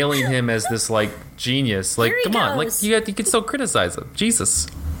like hailing him as this like genius. Like, come on, like you can still criticize him. Jesus.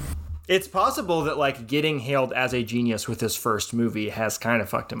 It's possible that like getting hailed as a genius with his first movie has kind of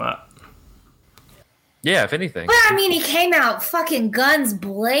fucked him up. Yeah, if anything. Well, I mean, he came out fucking guns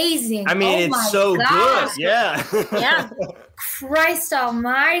blazing. I mean, it's so good. Yeah. Yeah. Christ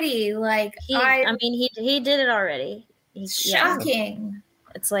almighty. Like, he did it already. Shocking.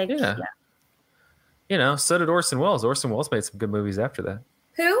 Yeah. It's like, yeah. You know, so did Orson Welles. Orson Welles made some good movies after that.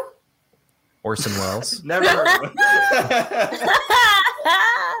 Who? Orson Welles. Never heard of him.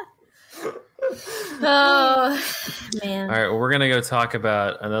 Oh, man. All right, well, we're going to go talk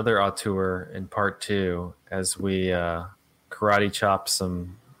about another auteur in part 2 as we karate chop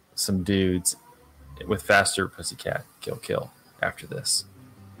some dudes with Faster Pussycat Kill Kill after this.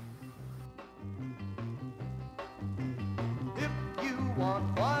 If you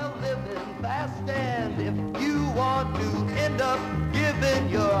want while living fast, and if you want to end up giving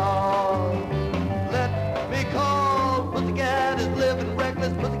your all, let me call. Pussycat is living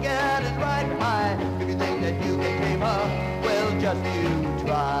reckless, Pussycat is riding high. If you think that you can tame her, well, just you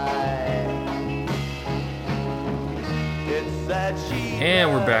try. It's that she.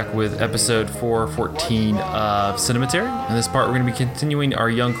 And we're back with episode 414 of Cinematary. In this part, we're going to be continuing our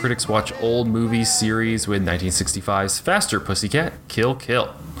Young Critics Watch Old Movies series with 1965's Faster Pussycat Kill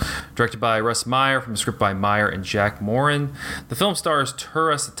Kill. Directed by Russ Meyer, from a script by Meyer and Jack Moran. The film stars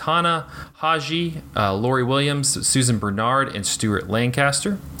Tura Satana, Haji, Laurie Williams, Susan Bernard, and Stuart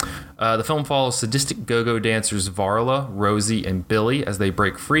Lancaster. The film follows sadistic go-go dancers Varla, Rosie, and Billy as they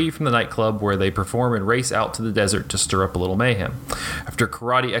break free from the nightclub where they perform and race out to the desert to stir up a little mayhem. After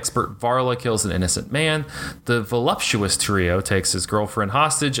karate expert Varla kills an innocent man, the voluptuous trio takes his girlfriend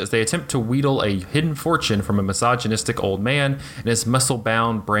hostage as they attempt to wheedle a hidden fortune from a misogynistic old man and his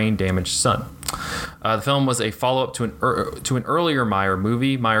muscle-bound, brain-damaged son. The film was a follow-up to an earlier Meyer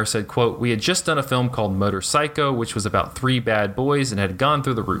movie. Meyer said, quote, "We had just done a film called Motor Psycho, which was about 3 bad boys and had gone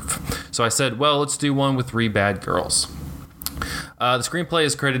through the roof. So I said, well, let's do one with 3 bad girls." The screenplay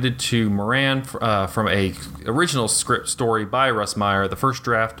is credited to Moran from a original script story by Russ Meyer. The first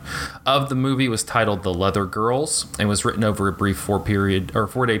draft of the movie was titled The Leather Girls and was written over a brief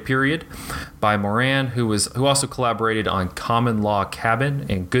 4-day period by Moran, who also collaborated on Common Law Cabin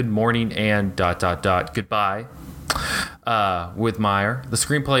and Good Morning and ... Goodbye. With Meyer. The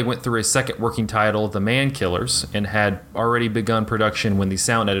screenplay went through a second working title, The Man Killers, and had already begun production when the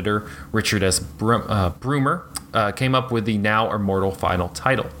sound editor, Richard S. Broomer, came up with the now immortal final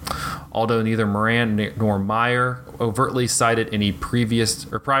title. Although neither Moran nor Meyer overtly cited any previous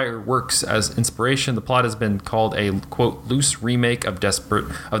or prior works as inspiration, the plot has been called a, quote, loose remake of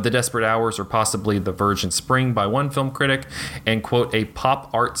The Desperate Hours, or possibly The Virgin Spring by one film critic, and, quote, a pop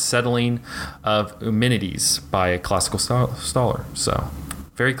art settling of Eumenides by a classical scholar. So,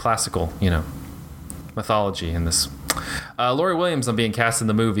 very classical, mythology in this. Laurie Williams, on being cast in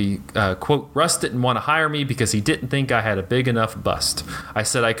the movie, quote, Russ didn't want to hire me because he didn't think I had a big enough bust. I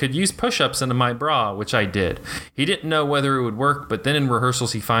said I could use push-ups into my bra, which I did. He didn't know whether it would work, but then in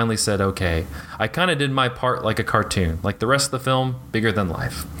rehearsals he finally said, okay. I kind of did my part like a cartoon, like the rest of the film, bigger than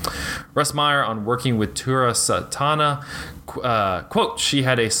life. Russ Meyer, on working with Tura Satana, quote, she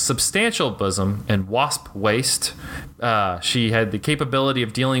had a substantial bosom and wasp waist. She had the capability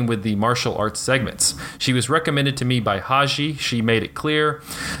of dealing with the martial arts segments. She was recommended to me by Haji. She made it clear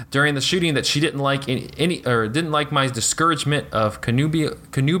during the shooting that she didn't like didn't like my discouragement of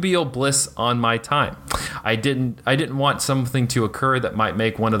connubial bliss on my time. I didn't want something to occur that might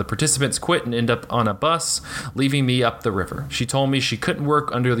make one of the participants quit and end up on a bus, leaving me up the river. She told me she couldn't work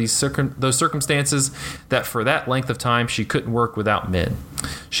under those circumstances, that for that length of time she couldn't work without men.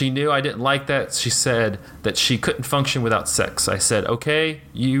 She knew I didn't like that. She said that she couldn't function without sex. I said, okay,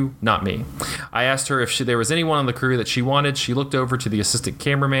 you, not me. I asked her if there was anyone on the crew that she wanted. She looked over to the assistant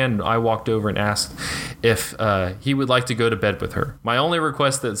cameraman, and I walked over and asked if he would like to go to bed with her. My only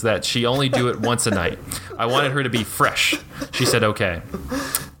request is that she only do it once a night. I wanted her to be fresh. She said, okay.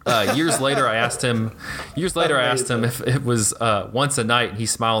 Years later, I asked him if it was once a night, and he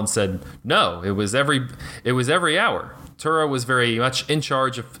smiled and said, no, it was every hour. Tura was very much in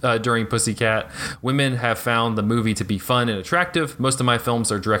charge of during Pussycat. Women have found the movie to be fun and attractive. Most of my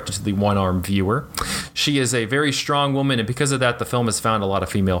films are directed to the one-armed viewer. She is a very strong woman, and because of that, the film has found a lot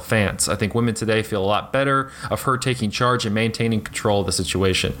of female fans. I think women today feel a lot better of her taking charge and maintaining control of the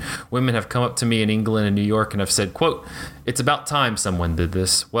situation. Women have come up to me in England and New York and have said, quote, it's about time someone did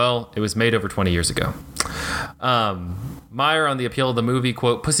this. Well, it was made over 20 years ago. Meyer, on the appeal of the movie,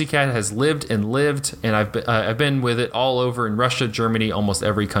 quote, Pussycat has lived, and I've been with it all over in Russia, Germany, almost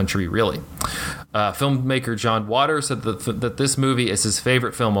every country, really. Filmmaker John Waters said that this movie is his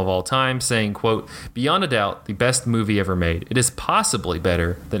favorite film of all time, saying, quote, beyond a doubt, the best movie ever made. It is possibly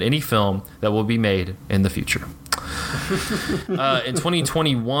better than any film that will be made in the future. In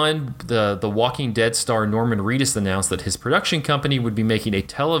 2021, the Walking Dead star Norman Reedus announced that his production company would be making a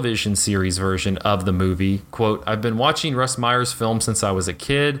television series version of the movie. Quote, I've been watching Russ Meyer's film since I was a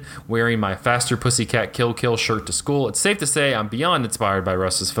kid, wearing my Faster Pussycat Kill Kill shirt to school. It's safe to say I'm beyond inspired by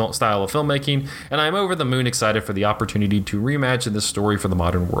Russ's style of filmmaking, and I'm over the moon excited for the opportunity to reimagine this story for the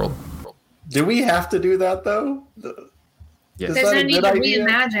modern world. Do we have to do that, though? Yes. There's no need to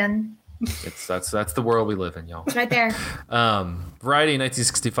reimagine. That's the world we live in, y'all. It's right there. Variety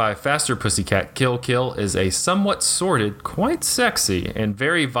 1965, Faster Pussycat Kill Kill is a somewhat sordid, quite sexy, and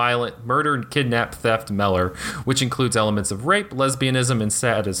very violent murder, kidnap, theft meller, which includes elements of rape, lesbianism, and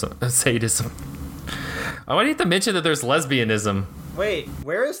sadism. Why do you have to mention that there's lesbianism? Wait,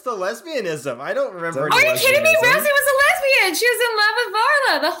 where is the lesbianism? I don't remember. Are you kidding me? Rosie was a lesbian. She was in love with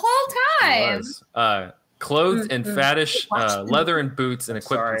Varla the whole time. Clothed in faddish leather and boots and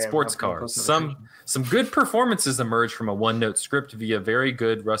equipped with sports cars. Some good performances emerged from a one-note script via very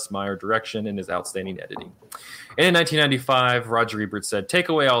good Russ Meyer direction and his outstanding editing. And in 1995, Roger Ebert said, take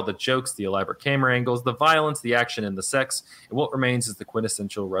away all the jokes, the elaborate camera angles, the violence, the action, and the sex, and what remains is the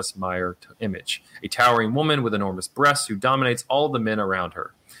quintessential Russ Meyer image. A towering woman with enormous breasts who dominates all the men around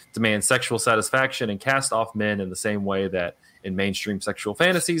her, demands sexual satisfaction, and casts off men in the same way that in mainstream sexual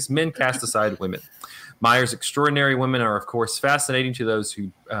fantasies, men cast aside women. Meyer's extraordinary women are, of course, fascinating to those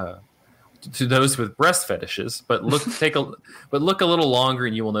with breast fetishes. But look a little longer,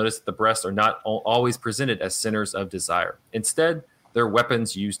 and you will notice that the breasts are not always presented as centers of desire. Instead, they're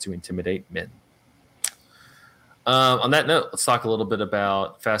weapons used to intimidate men. On that note, let's talk a little bit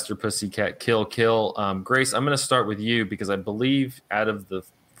about Faster Pussycat Kill Kill. Grace, I'm going to start with you because I believe out of the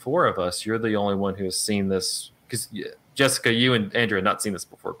four of us, you're the only one who has seen this. Because Jessica, you and Andrew had not seen this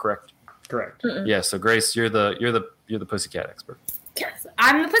before, correct? Correct. Mm-mm. Yeah. So Grace, you're the Pussycat expert. Yes,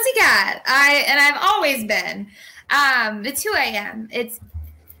 I'm the Pussycat. I've always been. It's who I am.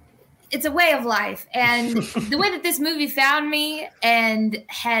 It's a way of life, and the way that this movie found me and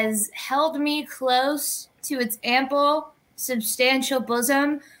has held me close to its ample, substantial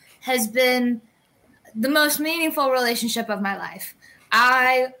bosom has been the most meaningful relationship of my life.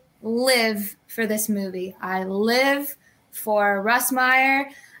 I live for this movie. I live for Russ Meyer.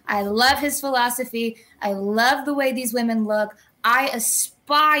 I love his philosophy. I love the way these women look. I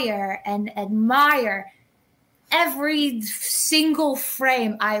aspire and admire every single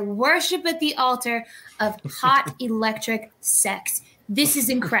frame. I worship at the altar of hot electric sex. This is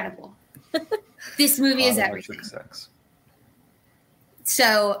incredible. This movie is everything. Sex.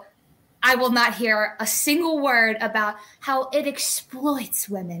 So I will not hear a single word about how it exploits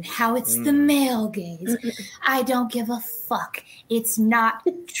women, how it's the male gaze. I don't give a fuck. It's not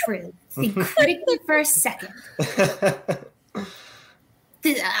true. Think critically for a second.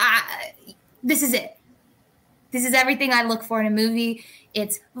 This is it. This is everything I look for in a movie.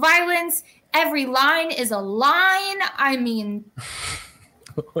 It's violence. Every line is a line. I mean...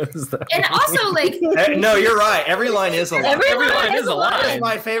 What is that? And also, like... No, you're right. Every line is a line. Every line is a line. That's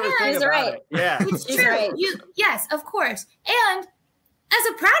my favorite thing about right. it. Yeah. It's She's true. right. Yes, of course. And as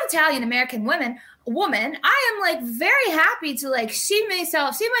a proud Italian American woman, I am like very happy to like see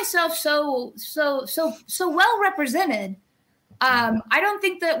myself so well represented. I don't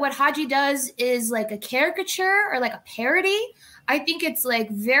think that what Hadji does is like a caricature or like a parody. I think it's like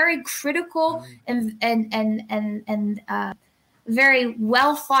very critical and very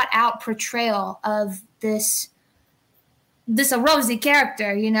well thought out portrayal of this a Rosie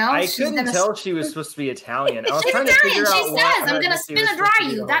character, you know? I couldn't tell she was supposed to be Italian. I was She's trying to Italian. figure out She what says, I'm going to ethnicity spin was a supposed dry to be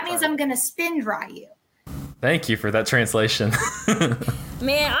the you. whole That means time. I'm going to spin dry you. Thank you for that translation.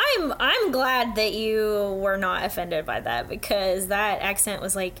 Man, I'm glad that you were not offended by that, because that accent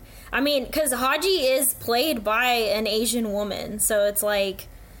was like, I mean, because Hadji is played by an Asian woman, so it's like,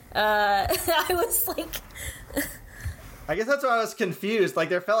 I was like... I guess that's why I was confused. Like,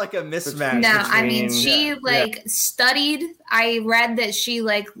 there felt like a mismatch. No, I mean, between- she studied. I read that she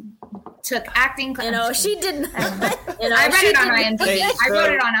like took acting classes. You know, she didn't. You know, I read she it on her didn't- IMDb. Hey, I so-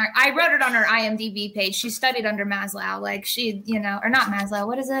 wrote it on her IMDb page. She studied under Maslow. Like she, you know, or not Maslow.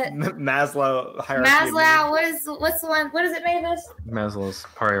 What is it? Maslow hierarchy. of Maslow. What's the one? What is it, Mavis? Maslow's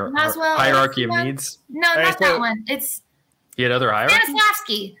Maslow- hierarchy of what? needs. No, Hey, not so- that one. It's He had other hierarchies?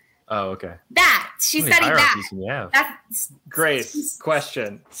 Stanislavski. Oh, okay. That she How many studied that. hierarchies can you have? That's Grace,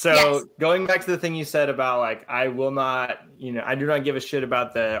 question. So Yes. going back to the thing you said about like, I do not give a shit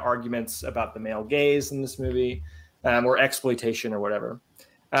about the arguments about the male gaze in this movie, or exploitation or whatever.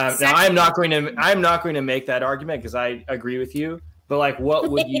 Now I'm not going to make that argument because I agree with you. But like, what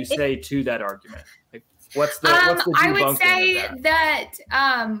would you say to that argument? Like, what's the I would debunking say of that?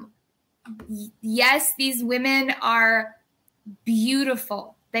 yes, these women are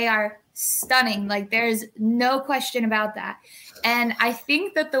beautiful. They are stunning. Like there's no question about that. And I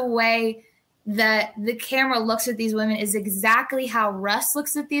think that the way that the camera looks at these women is exactly how Russ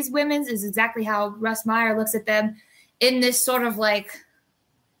looks at these women, is exactly how Russ Meyer looks at them, in this sort of like,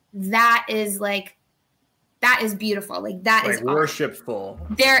 that is beautiful. Like that Like is art. worshipful.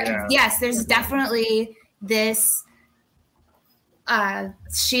 Yes, there's definitely this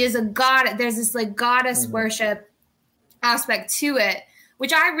she is a god. There's this like goddess worship aspect to it,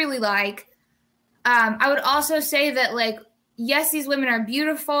 which I really like. I would also say that like, yes, these women are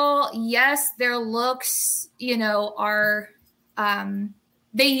beautiful. Yes, their looks, you know, are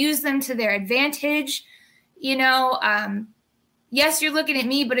they use them to their advantage. You know, yes, you're looking at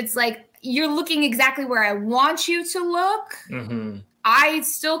me, but it's like you're looking exactly where I want you to look. Mm-hmm. I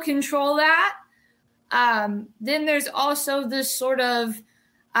still control that. Then there's also this sort of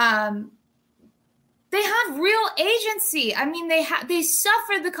they have real agency. I mean, they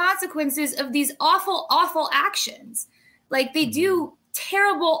suffer the consequences of these awful, awful actions. Like they do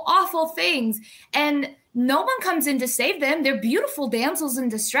terrible, awful things, and no one comes in to save them. They're beautiful damsels in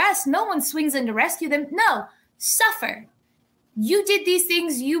distress. No one swings in to rescue them. No, suffer. You did these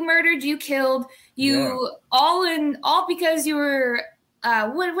things. You murdered. You killed. All because you were.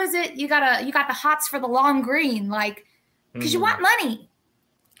 What was it? You got the hots for the long green, like because you want money,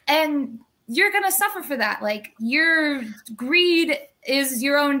 and you're gonna suffer for that. Like your greed is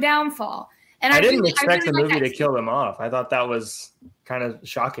your own downfall. And I didn't expect the like movie that. to kill them off. I thought that was kind of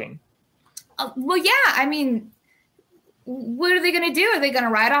shocking. Well, yeah. I mean, what are they gonna do? Are they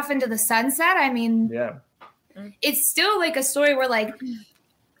gonna ride off into the sunset? I mean, Yeah. it's still like a story where like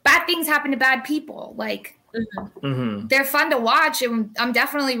bad things happen to bad people. Like Mm-hmm. they're fun to watch, and I'm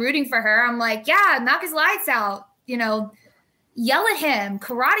definitely rooting for her. I'm like, yeah, knock his lights out. You know, yell at him,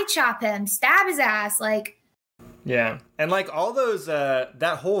 karate chop him, stab his ass. Like, Yeah. And like all those,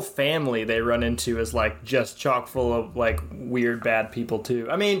 that whole family they run into is like just chock full of like weird bad people too.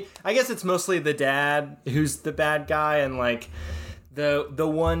 I mean, I guess it's mostly the dad who's the bad guy, and like the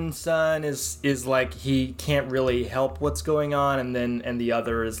one son is like he can't really help what's going on, and the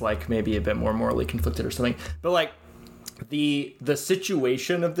other is like maybe a bit more morally conflicted or something. But like the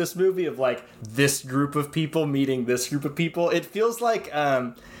situation of this movie of like this group of people meeting this group of people, it feels like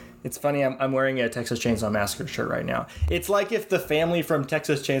It's funny, I'm wearing a Texas Chainsaw Massacre shirt right now. It's like if the family from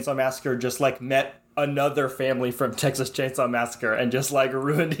Texas Chainsaw Massacre just like met another family from Texas Chainsaw Massacre and just like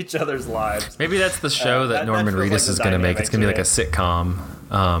ruined each other's lives. Maybe that's the show that Norman feels Reedus like the is going to make. It's going to be like a dynamic sitcom,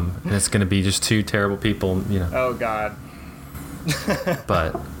 and it's going to be just two terrible people, you know. Oh God.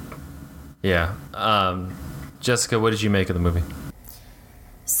 But yeah, Jessica, what did you make of the movie?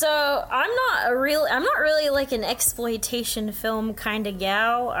 So I'm not really like an exploitation film kind of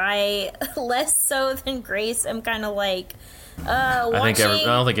gal. I less so than Grace. I'm kind of like I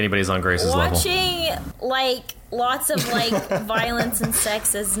don't think anybody's on Grace's level. Watching like lots of like violence and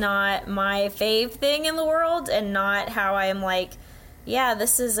sex is not my fave thing in the world, and not how I am like, yeah,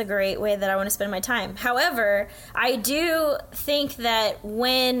 this is a great way that I want to spend my time. However, I do think that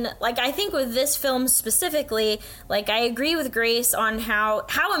I think with this film specifically, like I agree with Grace on how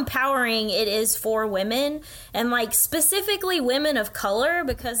empowering it is for women, and like specifically women of color,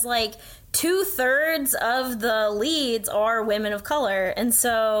 because like 2/3 of the leads are women of color. And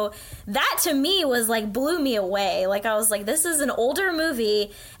so that to me was like blew me away. Like I was like, this is an older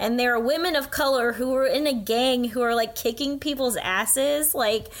movie and there are women of color who are in a gang who are like kicking people's asses.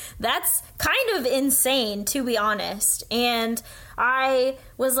 Like that's kind of insane, to be honest. And I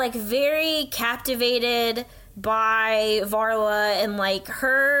was like very captivated by Varla, and like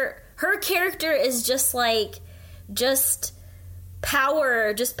her character is just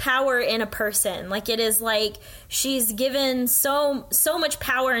power in a person. Like it is like she's given so much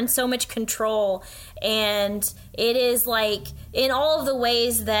power and so much control, and it is like in all of the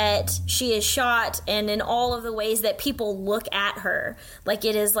ways that she is shot and in all of the ways that people look at her, like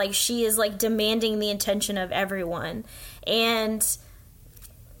it is like she is like demanding the attention of everyone. And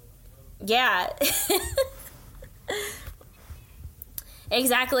yeah.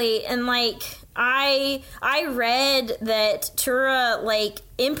 Exactly. And like I read that Tura like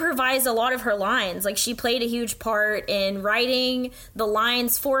improvised a lot of her lines. Like she played a huge part in writing the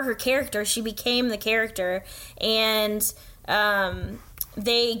lines for her character. She became the character, and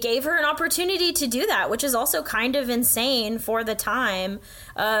they gave her an opportunity to do that, which is also kind of insane for the time.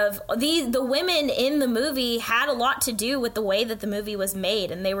 Of the women in the movie had a lot to do with the way that the movie was made,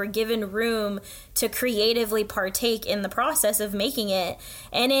 and they were given room to creatively partake in the process of making it.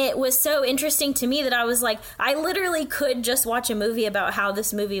 And it was so interesting to me that I was like, I literally could just watch a movie about how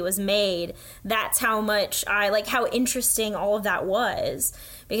this movie was made. That's how much I like how interesting all of that was,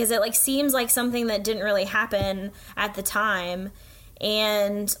 because it like seems like something that didn't really happen at the time.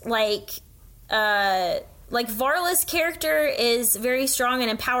 And like Varla's character is very strong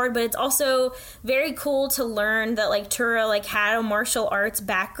and empowered, but it's also very cool to learn that like Tura like had a martial arts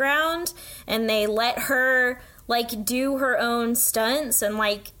background, and they let her like do her own stunts and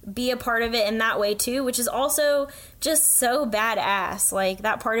like be a part of it in that way too, which is also just so badass. Like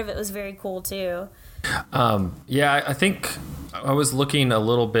that part of it was very cool too. Yeah, I think I was looking a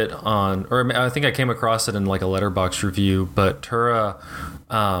little bit on, or I think I came across it in like a Letterboxd review, but Tura,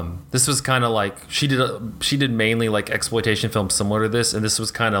 this was kind of like she did mainly like exploitation films similar to this, and this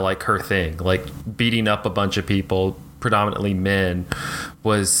was kind of like her thing, like beating up a bunch of people, predominantly men,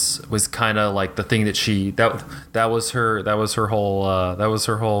 was kind of like the thing that that was her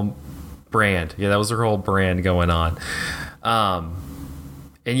whole brand. Yeah, that was her whole brand going on.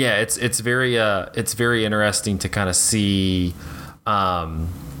 And yeah, it's very interesting to kind of see, like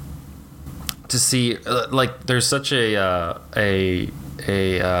there's such a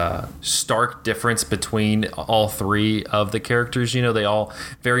stark difference between all three of the characters. You know, they all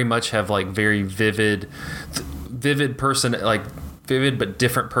very much have like very vivid but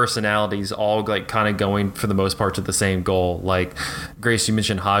different personalities, all like kind of going for the most part to the same goal. Like Grace, you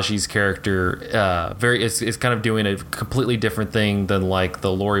mentioned Haji's character, is kind of doing a completely different thing than like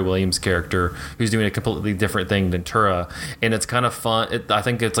the Laurie Williams character, who's doing a completely different thing than Tura, and it's kind of fun. I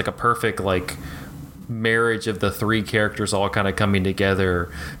think it's like a perfect like marriage of the three characters all kind of coming together,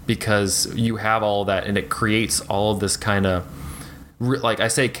 because you have all that, and it creates all of this kind of, like I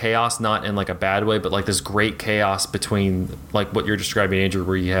say chaos, not in like a bad way, but like this great chaos between like what you're describing, Andrew,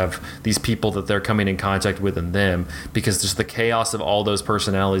 where you have these people that they're coming in contact with and them, because just the chaos of all those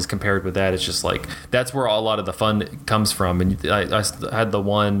personalities compared with that, it's just like that's where a lot of the fun comes from. And I had the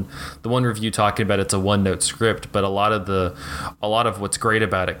one review talking about it's a one-note script, but a lot of what's great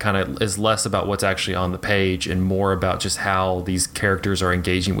about it kind of is less about what's actually on the page and more about just how these characters are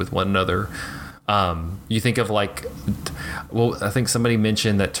engaging with one another. You think of like, well, I think somebody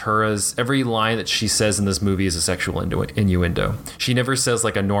mentioned that Tura's every line that she says in this movie is a sexual innuendo. She never says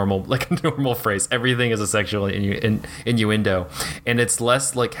like a normal phrase. Everything is a sexual innuendo, and it's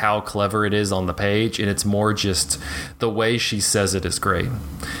less like how clever it is on the page, and it's more just the way she says it is great.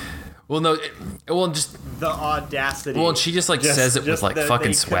 Well, no, well, just the audacity. well, and she just says it with like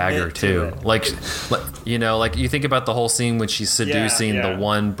fucking swagger too. Like you think about the whole scene when she's seducing the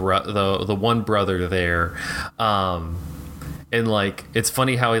one brother there, and like it's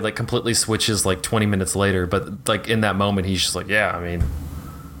funny how he like completely switches like 20 minutes later, but like in that moment he's just like, yeah, I mean,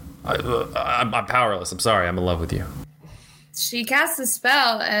 I'm powerless. I'm sorry, I'm in love with you. She casts a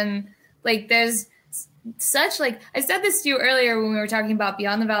spell, and like there's such like I said this to you earlier when we were talking about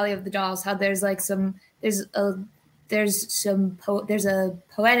Beyond the Valley of the Dolls, how there's like there's a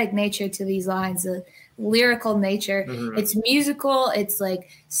poetic nature to these lines, a lyrical nature. Mm-hmm. It's musical, it's like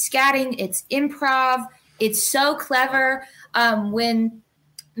scatting, it's improv, it's so clever. When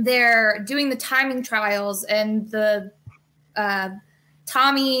they're doing the timing trials and the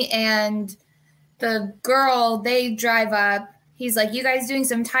Tommy and the girl, they drive up. He's like, you guys doing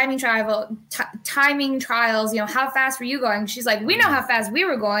some timing trials, you know, how fast were you going? She's like, we know how fast we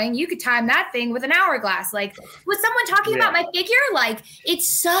were going. You could time that thing with an hourglass. Like, was someone talking about my figure? Like,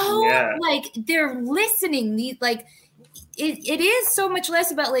 it's so, like, they're listening. Like, it is so much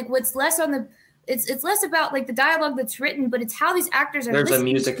less about, like, what's less on the, it's less about, like, the dialogue that's written, but it's how these actors are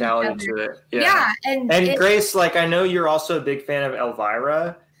listening. There's a musicality to it. Yeah. And Grace, like, I know you're also a big fan of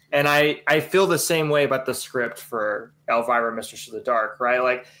Elvira. And I feel the same way about the script for Elvira, Mistress of the Dark, right?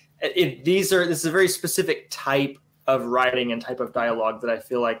 Like, this is a very specific type of writing and type of dialogue that I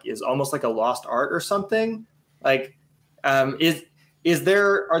feel like is almost like a lost art or something. Like, are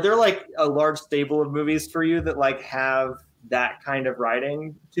there like a large stable of movies for you that like have that kind of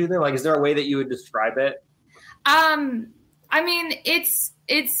writing to them? Like, is there a way that you would describe it? I mean, it's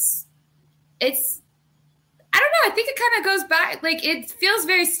I don't know. I think it kind of goes back. Like, it feels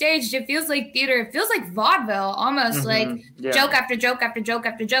very staged. It feels like theater. It feels like vaudeville almost. Mm-hmm. Like joke after joke after joke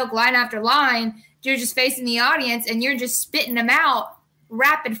after joke, line after line. You're just facing the audience and you're just spitting them out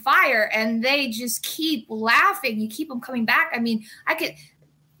rapid fire, and they just keep laughing. You keep them coming back. I mean,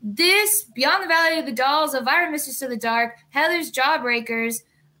 this Beyond the Valley of the Dolls, Elvira, Mistress of the Dark, Heather's Jawbreakers,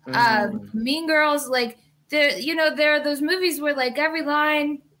 Mean Girls. Like, there are those movies where like every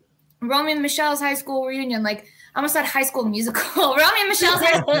line. Romy and Michelle's high school reunion, like I almost said High School Musical. Romy and Michelle's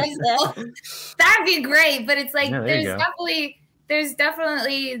high school musical. That'd be great, but it's like there's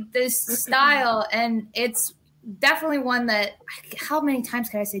definitely this style, and it's definitely one that. How many times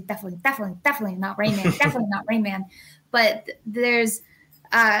can I say definitely not Rain Man, definitely not Rain Man, but there's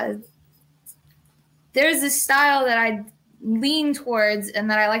this style that I lean towards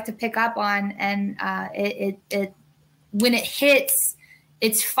and that I like to pick up on, and it when it hits.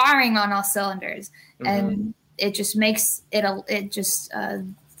 It's firing on all cylinders, and it just makes it just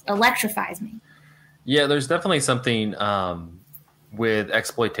electrifies me. Yeah, there's definitely something with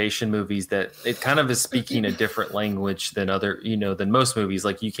exploitation movies that it kind of is speaking a different language than than most movies.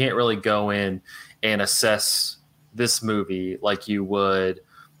 Like, you can't really go in and assess this movie like you would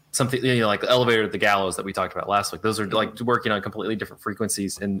something like Elevator to the Gallows that we talked about last week. Those are like working on completely different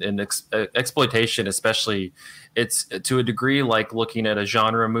frequencies, and exploitation, especially, it's to a degree like looking at a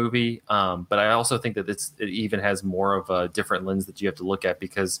genre movie. But I also think that it even has more of a different lens that you have to look at,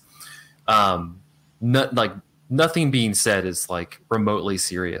 because nothing being said is like remotely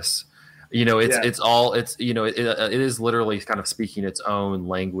serious. It is literally kind of speaking its own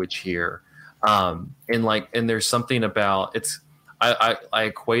language here. And there's something about I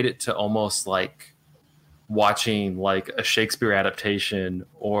equate it to almost like watching like a Shakespeare adaptation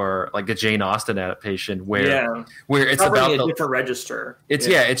or like a Jane Austen adaptation where it's about a different register.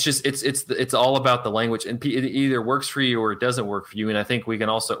 It's all about the language, and it either works for you or it doesn't work for you. And I think we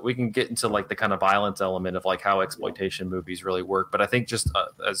can get into like the kind of violence element of like how exploitation movies really work. But I think just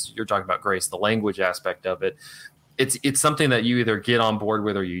as you're talking about, Grace, the language aspect of it, it's something that you either get on board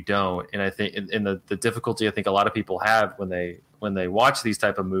with or you don't. And I think in the difficulty I think a lot of people have when they watch these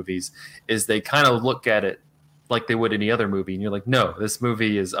type of movies is they kind of look at it like they would any other movie, and you're like, no, this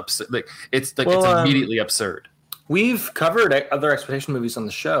movie is absurd. It's immediately absurd. We've covered other exploitation movies on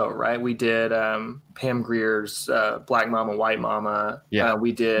the show, right? We did Pam Grier's Black Mama, White Mama. Yeah.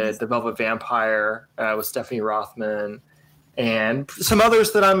 We did The Velvet Vampire with Stephanie Rothman, and some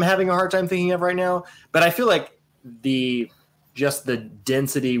others that I'm having a hard time thinking of right now. But I feel like the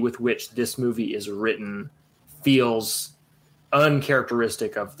density with which this movie is written feels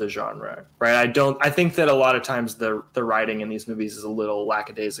uncharacteristic of the genre, right? I think that a lot of times the writing in these movies is a little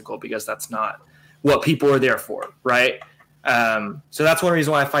lackadaisical because that's not what people are there for, right? So that's one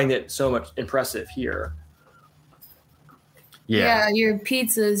reason why I find it so much impressive here. Yeah, your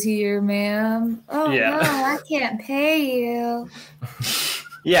pizza's here, ma'am. Oh, yeah. No, I can't pay you.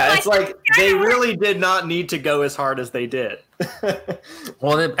 Yeah, it's like they really did not need to go as hard as they did.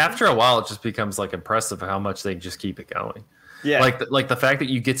 Well, then after a while, it just becomes like impressive how much they just keep it going. Yeah, Like the fact that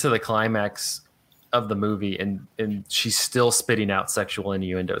you get to the climax of the movie and she's still spitting out sexual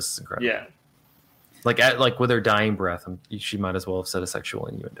innuendos is incredible. yeah. Like with her dying breath, she might as well have said a sexual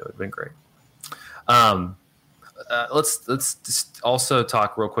innuendo. It'd been great. Let's just also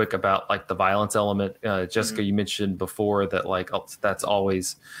talk real quick about like the violence element. Jessica, you mentioned before that like that's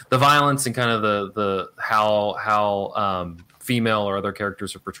always the violence and kind of the how female or other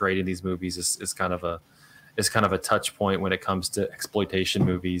characters are portrayed in these movies is kind of a touch point when it comes to exploitation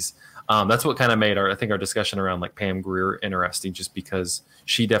movies. That's what kind of made I think our discussion around like Pam Grier interesting, just because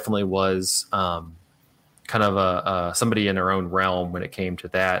she definitely was kind of somebody in her own realm when it came to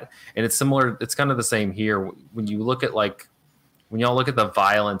that. And it's similar. It's kind of the same here. When you look at when y'all look at the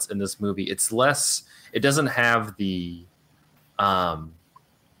violence in this movie, it's less, it doesn't have the,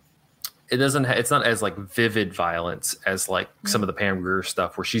 it's not as like vivid violence as like some of the Pam Grier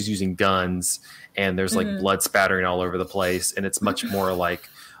stuff where she's using guns and there's like blood spattering all over the place. And it's much more like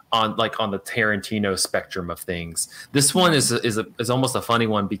on the Tarantino spectrum of things. This one is almost a funny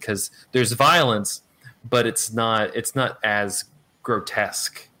one because there's violence, but it's not as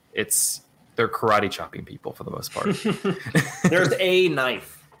grotesque. They're karate chopping people for the most part. There's a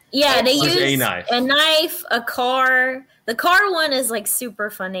knife. Yeah, they There's use a knife, a car. The car one is like super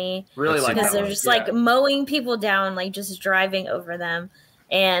funny. Really like because that they're one. just Yeah. like mowing people down, like just driving over them.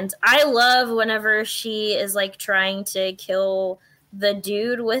 And I love whenever she is like trying to kill the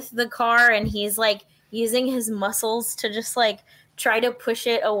dude with the car, and he's like using his muscles to just like try to push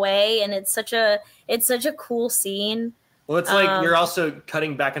it away, and it's such a cool scene. Well, it's like you're also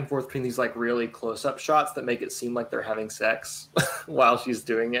cutting back and forth between these like really close-up shots that make it seem like they're having sex while she's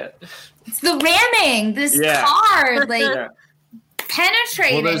doing it. It's the ramming, this Yeah. car, like Yeah.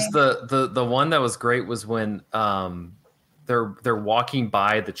 penetrating. well, there's the one that was great was when they're walking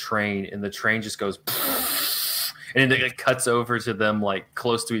by the train and the train just goes and then it cuts over to them like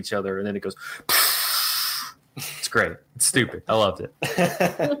close to each other and then it goes. It's great. It's stupid. I loved it.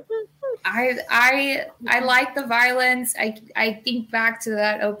 I like the violence. I think back to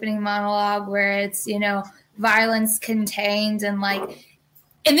that opening monologue where it's, violence contained and then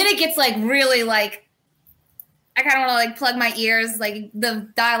it gets like really like, I kind of want to like plug my ears. Like the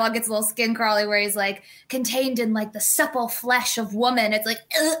dialogue gets a little skin crawly where he's like contained in like the supple flesh of woman. It's like,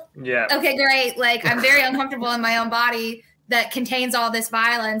 ugh. Yeah. Okay, great. Like I'm very uncomfortable in my own body that contains all this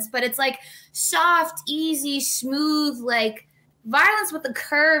violence, but it's like soft, easy, smooth, like violence with a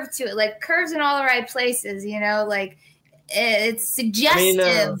curve to it, like curves in all the right places, like it's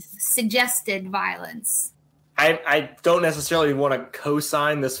suggested violence. I don't necessarily want to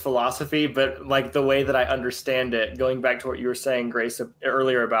co-sign this philosophy, but like the way that I understand it, going back to what you were saying, Grace,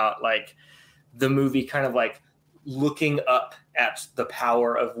 earlier about like the movie kind of like looking up at the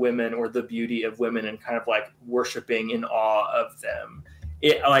power of women or the beauty of women and kind of like worshiping in awe of them.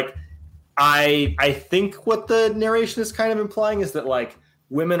 It like, I think what the narration is kind of implying is that like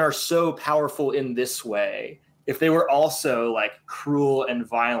women are so powerful in this way. If they were also like cruel and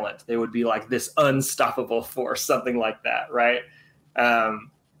violent, they would be like this unstoppable force, something like that, right?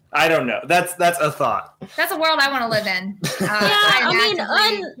 I don't know. That's a thought. That's a world I want to live in. I'm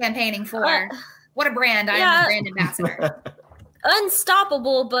actively campaigning for. What a brand! I am a brand ambassador.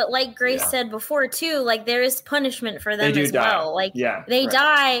 Unstoppable, but like Grace said before too, like there is punishment for them as die. well. Like they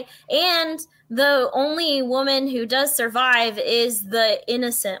die, and the only woman who does survive is the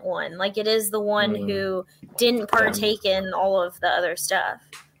innocent one. Like it is the one who didn't partake in all of the other stuff.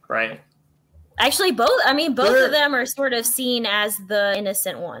 Right. Actually, both of them are sort of seen as the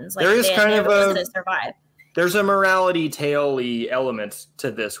innocent ones. Like there is kind of the ones that survive. There's a morality tale-y element to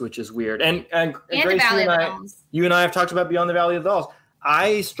this, which is weird. And Grace, you and I have talked about Beyond the Valley of the Dolls.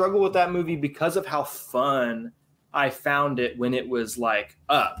 I struggle with that movie because of how fun I found it when it was like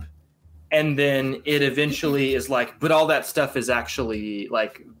up. And then it eventually is like, but all that stuff is actually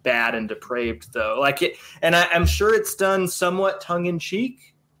like bad and depraved though. Like it, and I'm sure it's done somewhat tongue in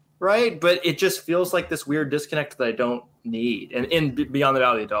cheek, right? But it just feels like this weird disconnect that I don't need. And in Beyond the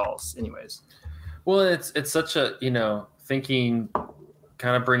Valley of the Dolls, anyways. Well, it's such a, thinking,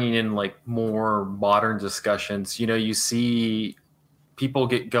 kind of bringing in like more modern discussions. You see people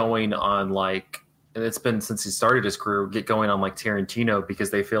get going on like, and it's been since he started his career, get going on like Tarantino because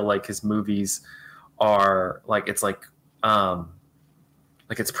they feel like his movies are like, it's like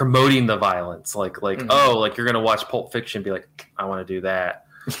it's promoting the violence. Like, oh, like you're going to watch Pulp Fiction and be like, I want to do that.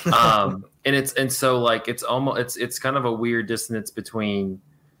 And so like, it's almost, it's kind of a weird dissonance between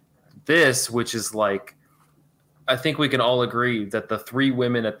this, which is like I think we can all agree that the three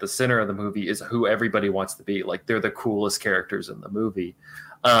women at the center of the movie is who everybody wants to be. Like, they're the coolest characters in the movie.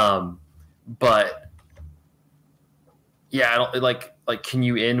 But yeah, I don't like, can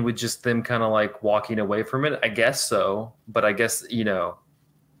you end with just them kind of like walking away from it? I guess so. But I guess, in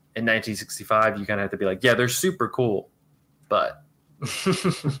 1965, you kind of have to be like, yeah, they're super cool. But do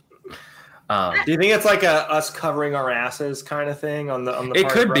you think it's like a us covering our asses kind of thing on the it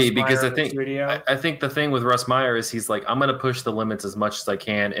part could of be Russ because Meyer I think studio? I think the thing with Russ Meyer is he's like, I'm going to push the limits as much as I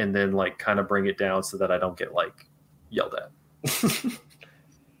can and then like kind of bring it down so that I don't get like yelled at.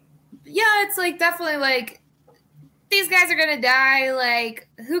 Yeah, it's like definitely like these guys are gonna die. Like,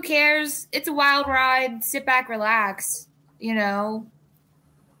 who cares? It's a wild ride. Sit back, relax.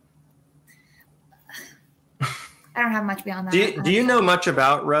 I don't have much beyond that. Do you know much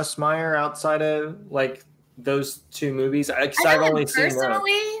about Russ Meyer outside of like those two movies? I've I know only him seen one.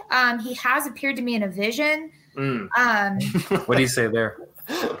 personally. He has appeared to me in a vision. What do you say there?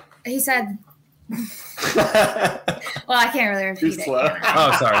 He said, well, I can't really repeat it. slow.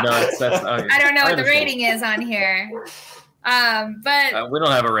 Oh, sorry. No, that's I don't know what the understand. rating is on here. But We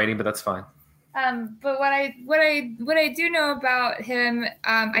don't have a rating, but that's fine. but what I do know about him,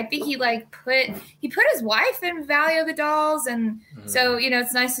 I think he put his wife in Valley of the Dolls, and so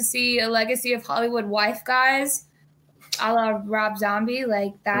it's nice to see a legacy of Hollywood wife guys, a la Rob Zombie.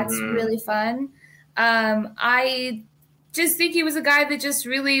 Like, that's really fun. I just think he was a guy that just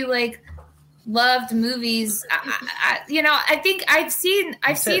really like loved movies. I think I've seen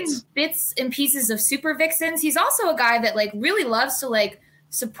bits and pieces of Super Vixens. He's also a guy that like really loves to like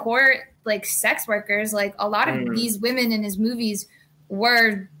support like sex workers. Like, a lot of these women in his movies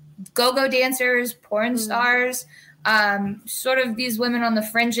were go-go dancers, porn stars, sort of these women on the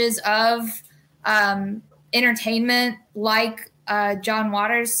fringes of entertainment, like John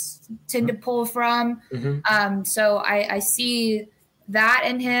Waters tend to pull from. So I see that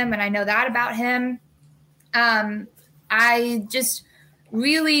in him, and I know that about him. I just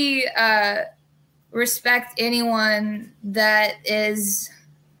really respect anyone that is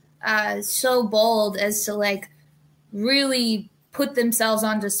so bold as to like really put themselves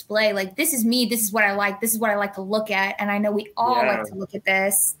on display. Like, this is me, this is what I like, this is what I like to look at, and I know we all like to look at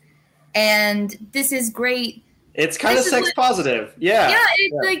this, and this is great. It's kind of sex positive.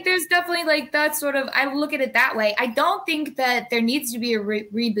 Like, there's definitely like that sort of, I look at it that way. I don't think that there needs to be a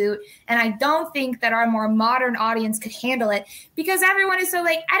reboot, and I don't think that our more modern audience could handle it, because everyone is so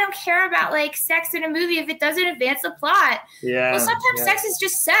like, I don't care about like sex in a movie if it doesn't advance the plot. Well, sometimes sex is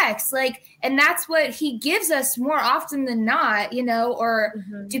just sex, like, and that's what he gives us more often than not, or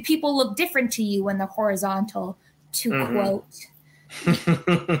do people look different to you when they're horizontal, to quote?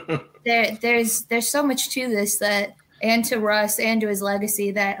 There's so much to this, that, and to Russ and to his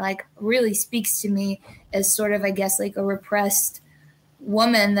legacy, that like really speaks to me as sort of, I guess, like a repressed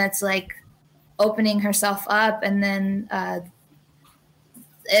woman that's like opening herself up and then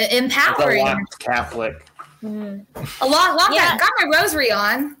empowering. A lot Catholic. A lot. Got my rosary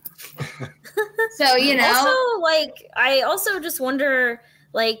on. So Also, like, I also just wonder,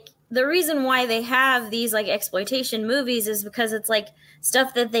 like, the reason why they have these like exploitation movies is because it's like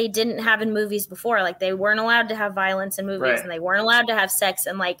stuff that they didn't have in movies before. Like, they weren't allowed to have violence in movies, and they weren't allowed to have sex.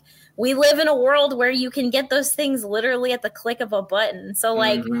 And like, we live in a world where you can get those things literally at the click of a button. So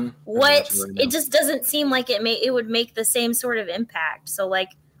like, it just doesn't seem like it would make the same sort of impact. So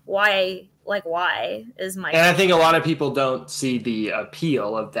like, why is my, and I think a lot of people don't see the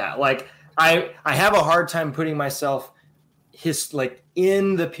appeal of that. Like, I have a hard time putting myself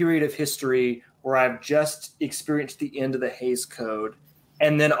in the period of history where I've just experienced the end of the Hays Code,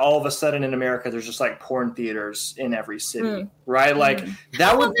 and then all of a sudden in America there's just like porn theaters in every city, right? Like,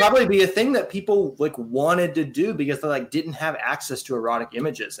 that would probably be a thing that people like wanted to do because they like didn't have access to erotic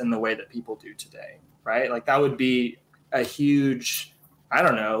images in the way that people do today, right? Like, that would be a huge, I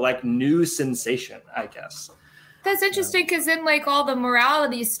don't know, like new sensation, I guess. That's interesting, because then like all the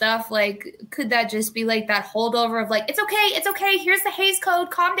morality stuff, like, could that just be like that holdover of like, it's okay, here's the Hays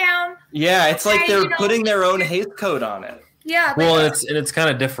Code, calm down? Yeah, it's like they're putting their own Hays Code on it. Yeah. Well, it's kind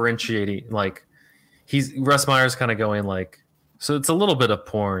of differentiating. Like, Russ Meyer's kind of going like, so it's a little bit of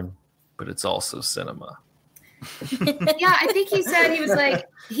porn, but it's also cinema. Yeah, I think he said he was like,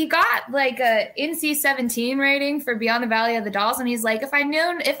 he got like a NC-17 rating for Beyond the Valley of the Dolls, and he's like, if I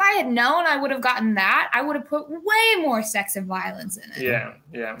had known I would have gotten that, I would have put way more sex and violence in it.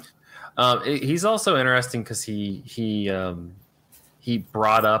 Yeah. He's also interesting because he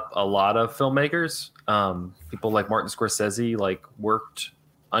brought up a lot of filmmakers. People like Martin Scorsese like worked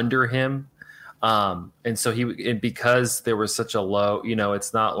under him, and so because there was such a low,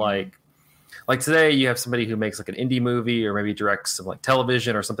 it's not like like today you have somebody who makes like an indie movie or maybe directs some like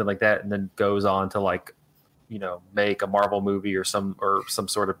television or something like that, and then goes on to like, you know, make a Marvel movie or some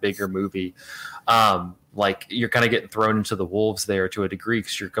sort of bigger movie. Like you're kind of getting thrown into the wolves there to a degree,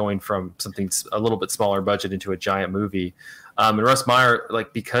 because you're going from something a little bit smaller budget into a giant movie. And Russ Meyer,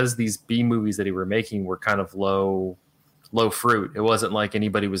 like, because these B movies that he were making were kind of low fruit. It wasn't like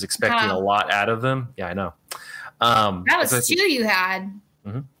anybody was expecting a lot out of them. Yeah, I know. That was two you had.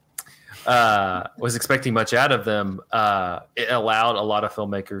 Was expecting much out of them. It allowed a lot of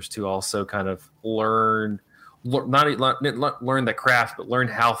filmmakers to also kind of learn the craft, but learn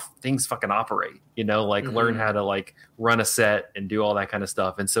how things fucking operate, you know, like learn how to like run a set and do all that kind of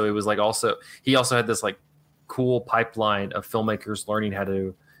stuff. And so it was like, he also had this like cool pipeline of filmmakers learning how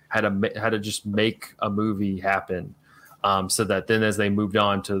to just make a movie happen. So that then as they moved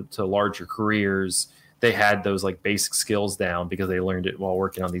on to larger careers, they had those like basic skills down because they learned it while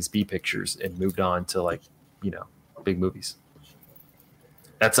working on these B pictures and moved on to like, you know, big movies.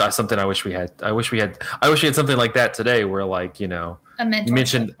 That's something I wish we had. I wish we had something like that today, where like, you know, you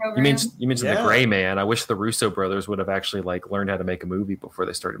mentioned The Gray Man. I wish the Russo brothers would have actually like learned how to make a movie before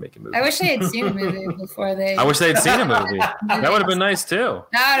they started making movies. I wish they had seen a movie before they. I wish they had seen a movie. That would have been nice too.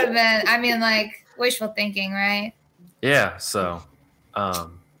 That would have been. I mean, like wishful thinking, right? Yeah. So,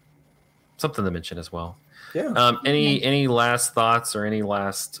 something to mention as well. Yeah. Any last thoughts or any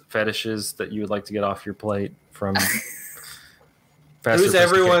last fetishes that you would like to get off your plate from? Who's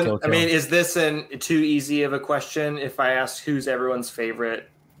everyone? I mean, is this too easy of a question if I ask who's everyone's favorite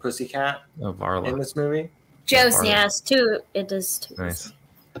pussycat Varla in this movie? Josie. Yes, too. It is too. Nice.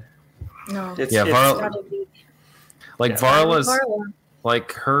 No. Varla. Like Varla's, Varla.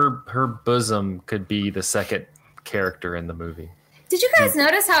 like her bosom could be the second character in the movie. Did you guys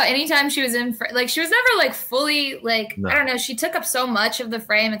notice how anytime she was in, like, she was never like fully, like, no. I don't know, she took up so much of the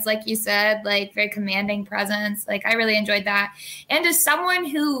frame. It's like you said, like very commanding presence. Like, I really enjoyed that. And as someone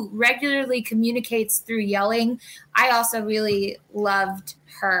who regularly communicates through yelling, I also really loved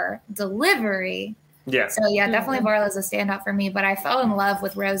her delivery. Yeah. So yeah, definitely Varla's a standout for me, but I fell in love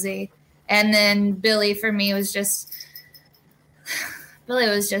with Rosie. And then Billy for me was just,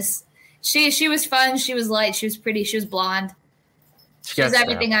 she was fun. She was light. She was pretty. She was blonde. She was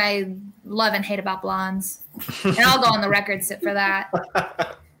everything I love and hate about blondes. And I'll go on the record for that.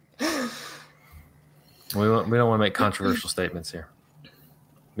 We don't want to make controversial statements here.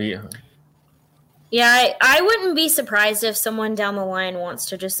 Yeah, I wouldn't be surprised if someone down the line wants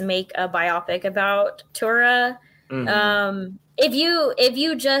to just make a biopic about Tura. Mm-hmm. If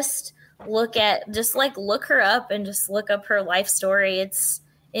you just look her up and just look up her life story, it's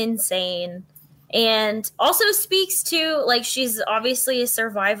insane. And also speaks to, like, she's obviously a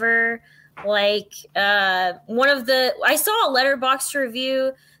survivor. Like, I saw a Letterboxd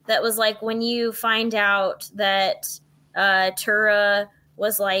review that was like, when you find out that Tura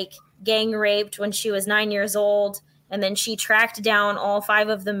was like gang raped when she was 9 years old, and then she tracked down all 5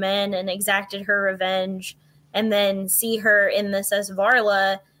 of the men and exacted her revenge, and then see her in this as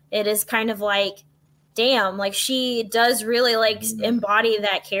Varla, it is kind of like, damn, like she does really like embody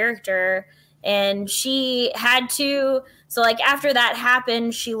that character. And she had to, so like after that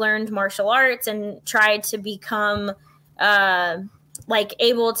happened, she learned martial arts and tried to become like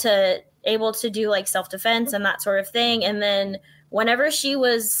able to do like self-defense and that sort of thing. And then whenever she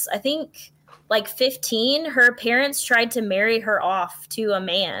was, I think like 15, her parents tried to marry her off to a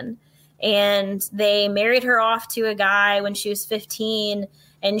man, and they married her off to a guy when she was 15,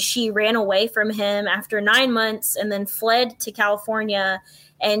 and she ran away from him after 9 months and then fled to California.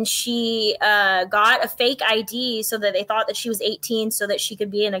 And she got a fake ID so that they thought that she was 18 so that she could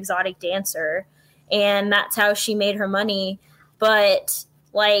be an exotic dancer. And that's how she made her money. But,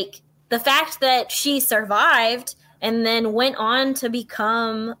 like, the fact that she survived and then went on to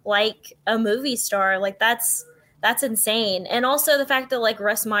become, like, a movie star, like, that's insane. And also the fact that, like,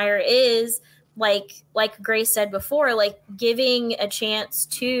 Russ Meyer is, like Grace said before, like, giving a chance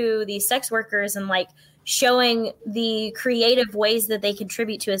to these sex workers and, like, showing the creative ways that they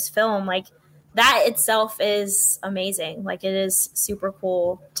contribute to his film, like that itself is amazing. Like it is super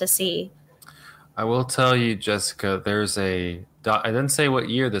cool to see. I will tell you, Jessica, there's I didn't say what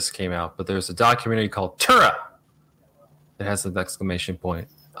year this came out, but there's a documentary called Tura. It has an exclamation point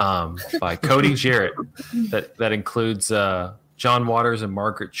by Cody Jarrett that includes John Waters and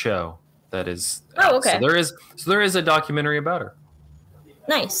Margaret Cho. That is okay. So there is a documentary about her.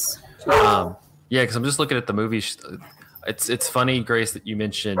 Nice. Yeah, because I'm just looking at the movie. It's funny, Grace, that you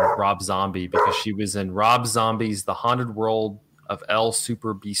mentioned Rob Zombie, because she was in Rob Zombie's The Haunted World of El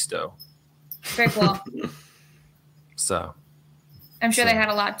Super Bisto. Very cool. So. I'm sure they had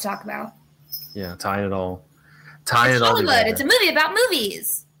a lot to talk about. Yeah, tying it all It's together. Hollywood. It's a movie about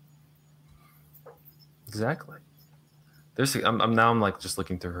movies. Exactly. I'm like just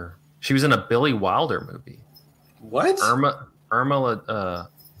looking through her. She was in a Billy Wilder movie. What? Irma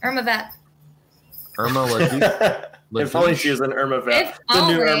Vet. If only she was an Irma Vet. If The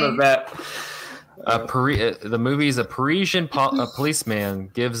new only. Irma Vet. The movie is a Parisian policeman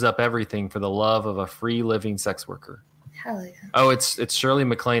gives up everything for the love of a free living sex worker. Hell yeah. Oh, it's Shirley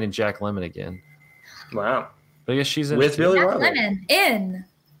MacLaine and Jack Lemmon again. Wow. But I guess she's in With it too. Billy Jack Wilder. Lemmon in.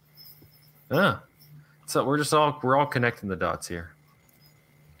 Yeah. So we're all connecting the dots here.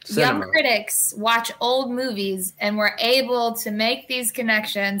 Young Cinema. critics watch old movies and we're able to make these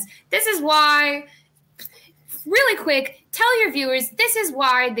connections. This is why, really quick, tell your viewers this is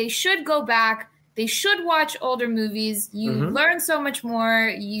why they should go back. They should watch older movies. You learn so much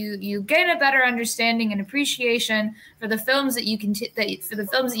more. You gain a better understanding and appreciation for the films that for the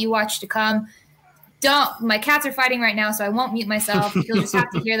films that you watch to come. My cats are fighting right now, so I won't mute myself. You'll just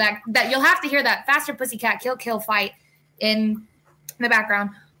have to hear that you'll have to hear that Faster Pussycat Kill fight in the background.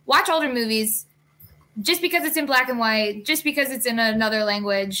 Watch older movies just because it's in black and white, just because it's in another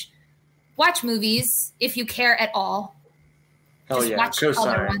language. Watch movies if you care at all. Hell Just yeah. watch other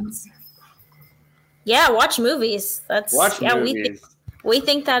Co-sign. ones. Yeah, watch movies. That's Watch movies. We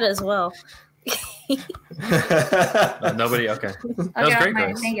think that as well. Nobody. Okay. That I'll was get off great, my,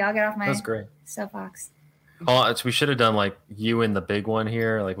 Grace. thank you. I'll get off my That was great. soapbox. Oh, we should have done like you and the big one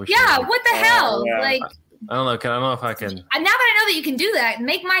here. Like we should. Yeah, what the hell? yeah. Like, I don't know. I don't know if I can. now that I know that you can do that,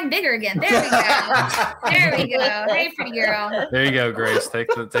 make mine bigger again. There we go. There we go. Hey, pretty girl. There you go, Grace. Take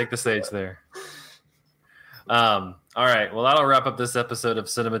the stage there. All right. Well, that'll wrap up this episode of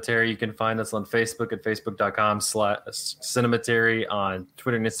Cinematary. You can find us on Facebook at facebook.com/Cinematary, on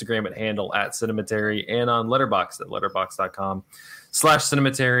Twitter and Instagram at handle @Cinematary, and on Letterboxd at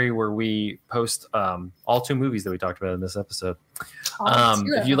letterboxd.com/Cinematary, where we post all 2 movies that we talked about in this episode.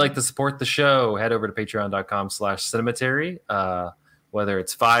 If you'd like to support the show, head over to patreon.com/Cinematary. Whether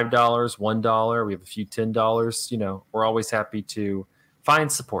it's $5, $1, we have a few $10. We're always happy to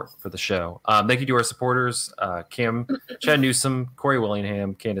find support for the show. Thank you to our supporters, Kim, Chad Newsom, Corey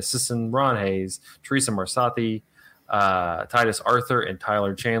Willingham, Candace Sisson, Ron Hayes, Teresa Marsathi, Titus Arthur, and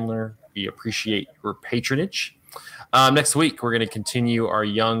Tyler Chandler. We appreciate your patronage. Next week, we're going to continue our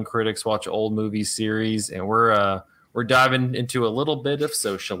Young Critics Watch Old Movies series, and we're diving into a little bit of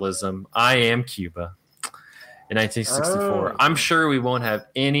socialism. I Am Cuba in 1964. Oh. I'm sure we won't have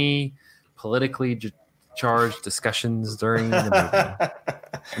any politically charged discussions during the movie.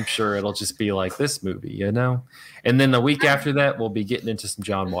 I'm sure it'll just be like this movie, And then the week after that, we'll be getting into some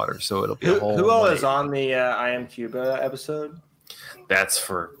John Waters. So it'll be a whole. Who all is on the I Am Cuba episode? That's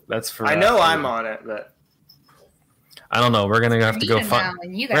for. I know I'm on it, but I don't know. We're gonna have to go find.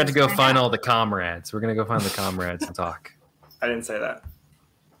 We're We're gonna have to go find all the comrades. We're gonna go find the comrades and talk. I didn't say that.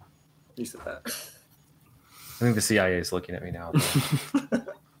 You said that. I think the CIA is looking at me now.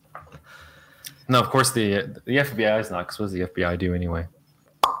 No, of course the FBI is not. Because what does the FBI do anyway?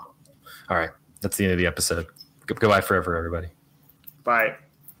 All right, that's the end of the episode. Goodbye forever, everybody. Bye.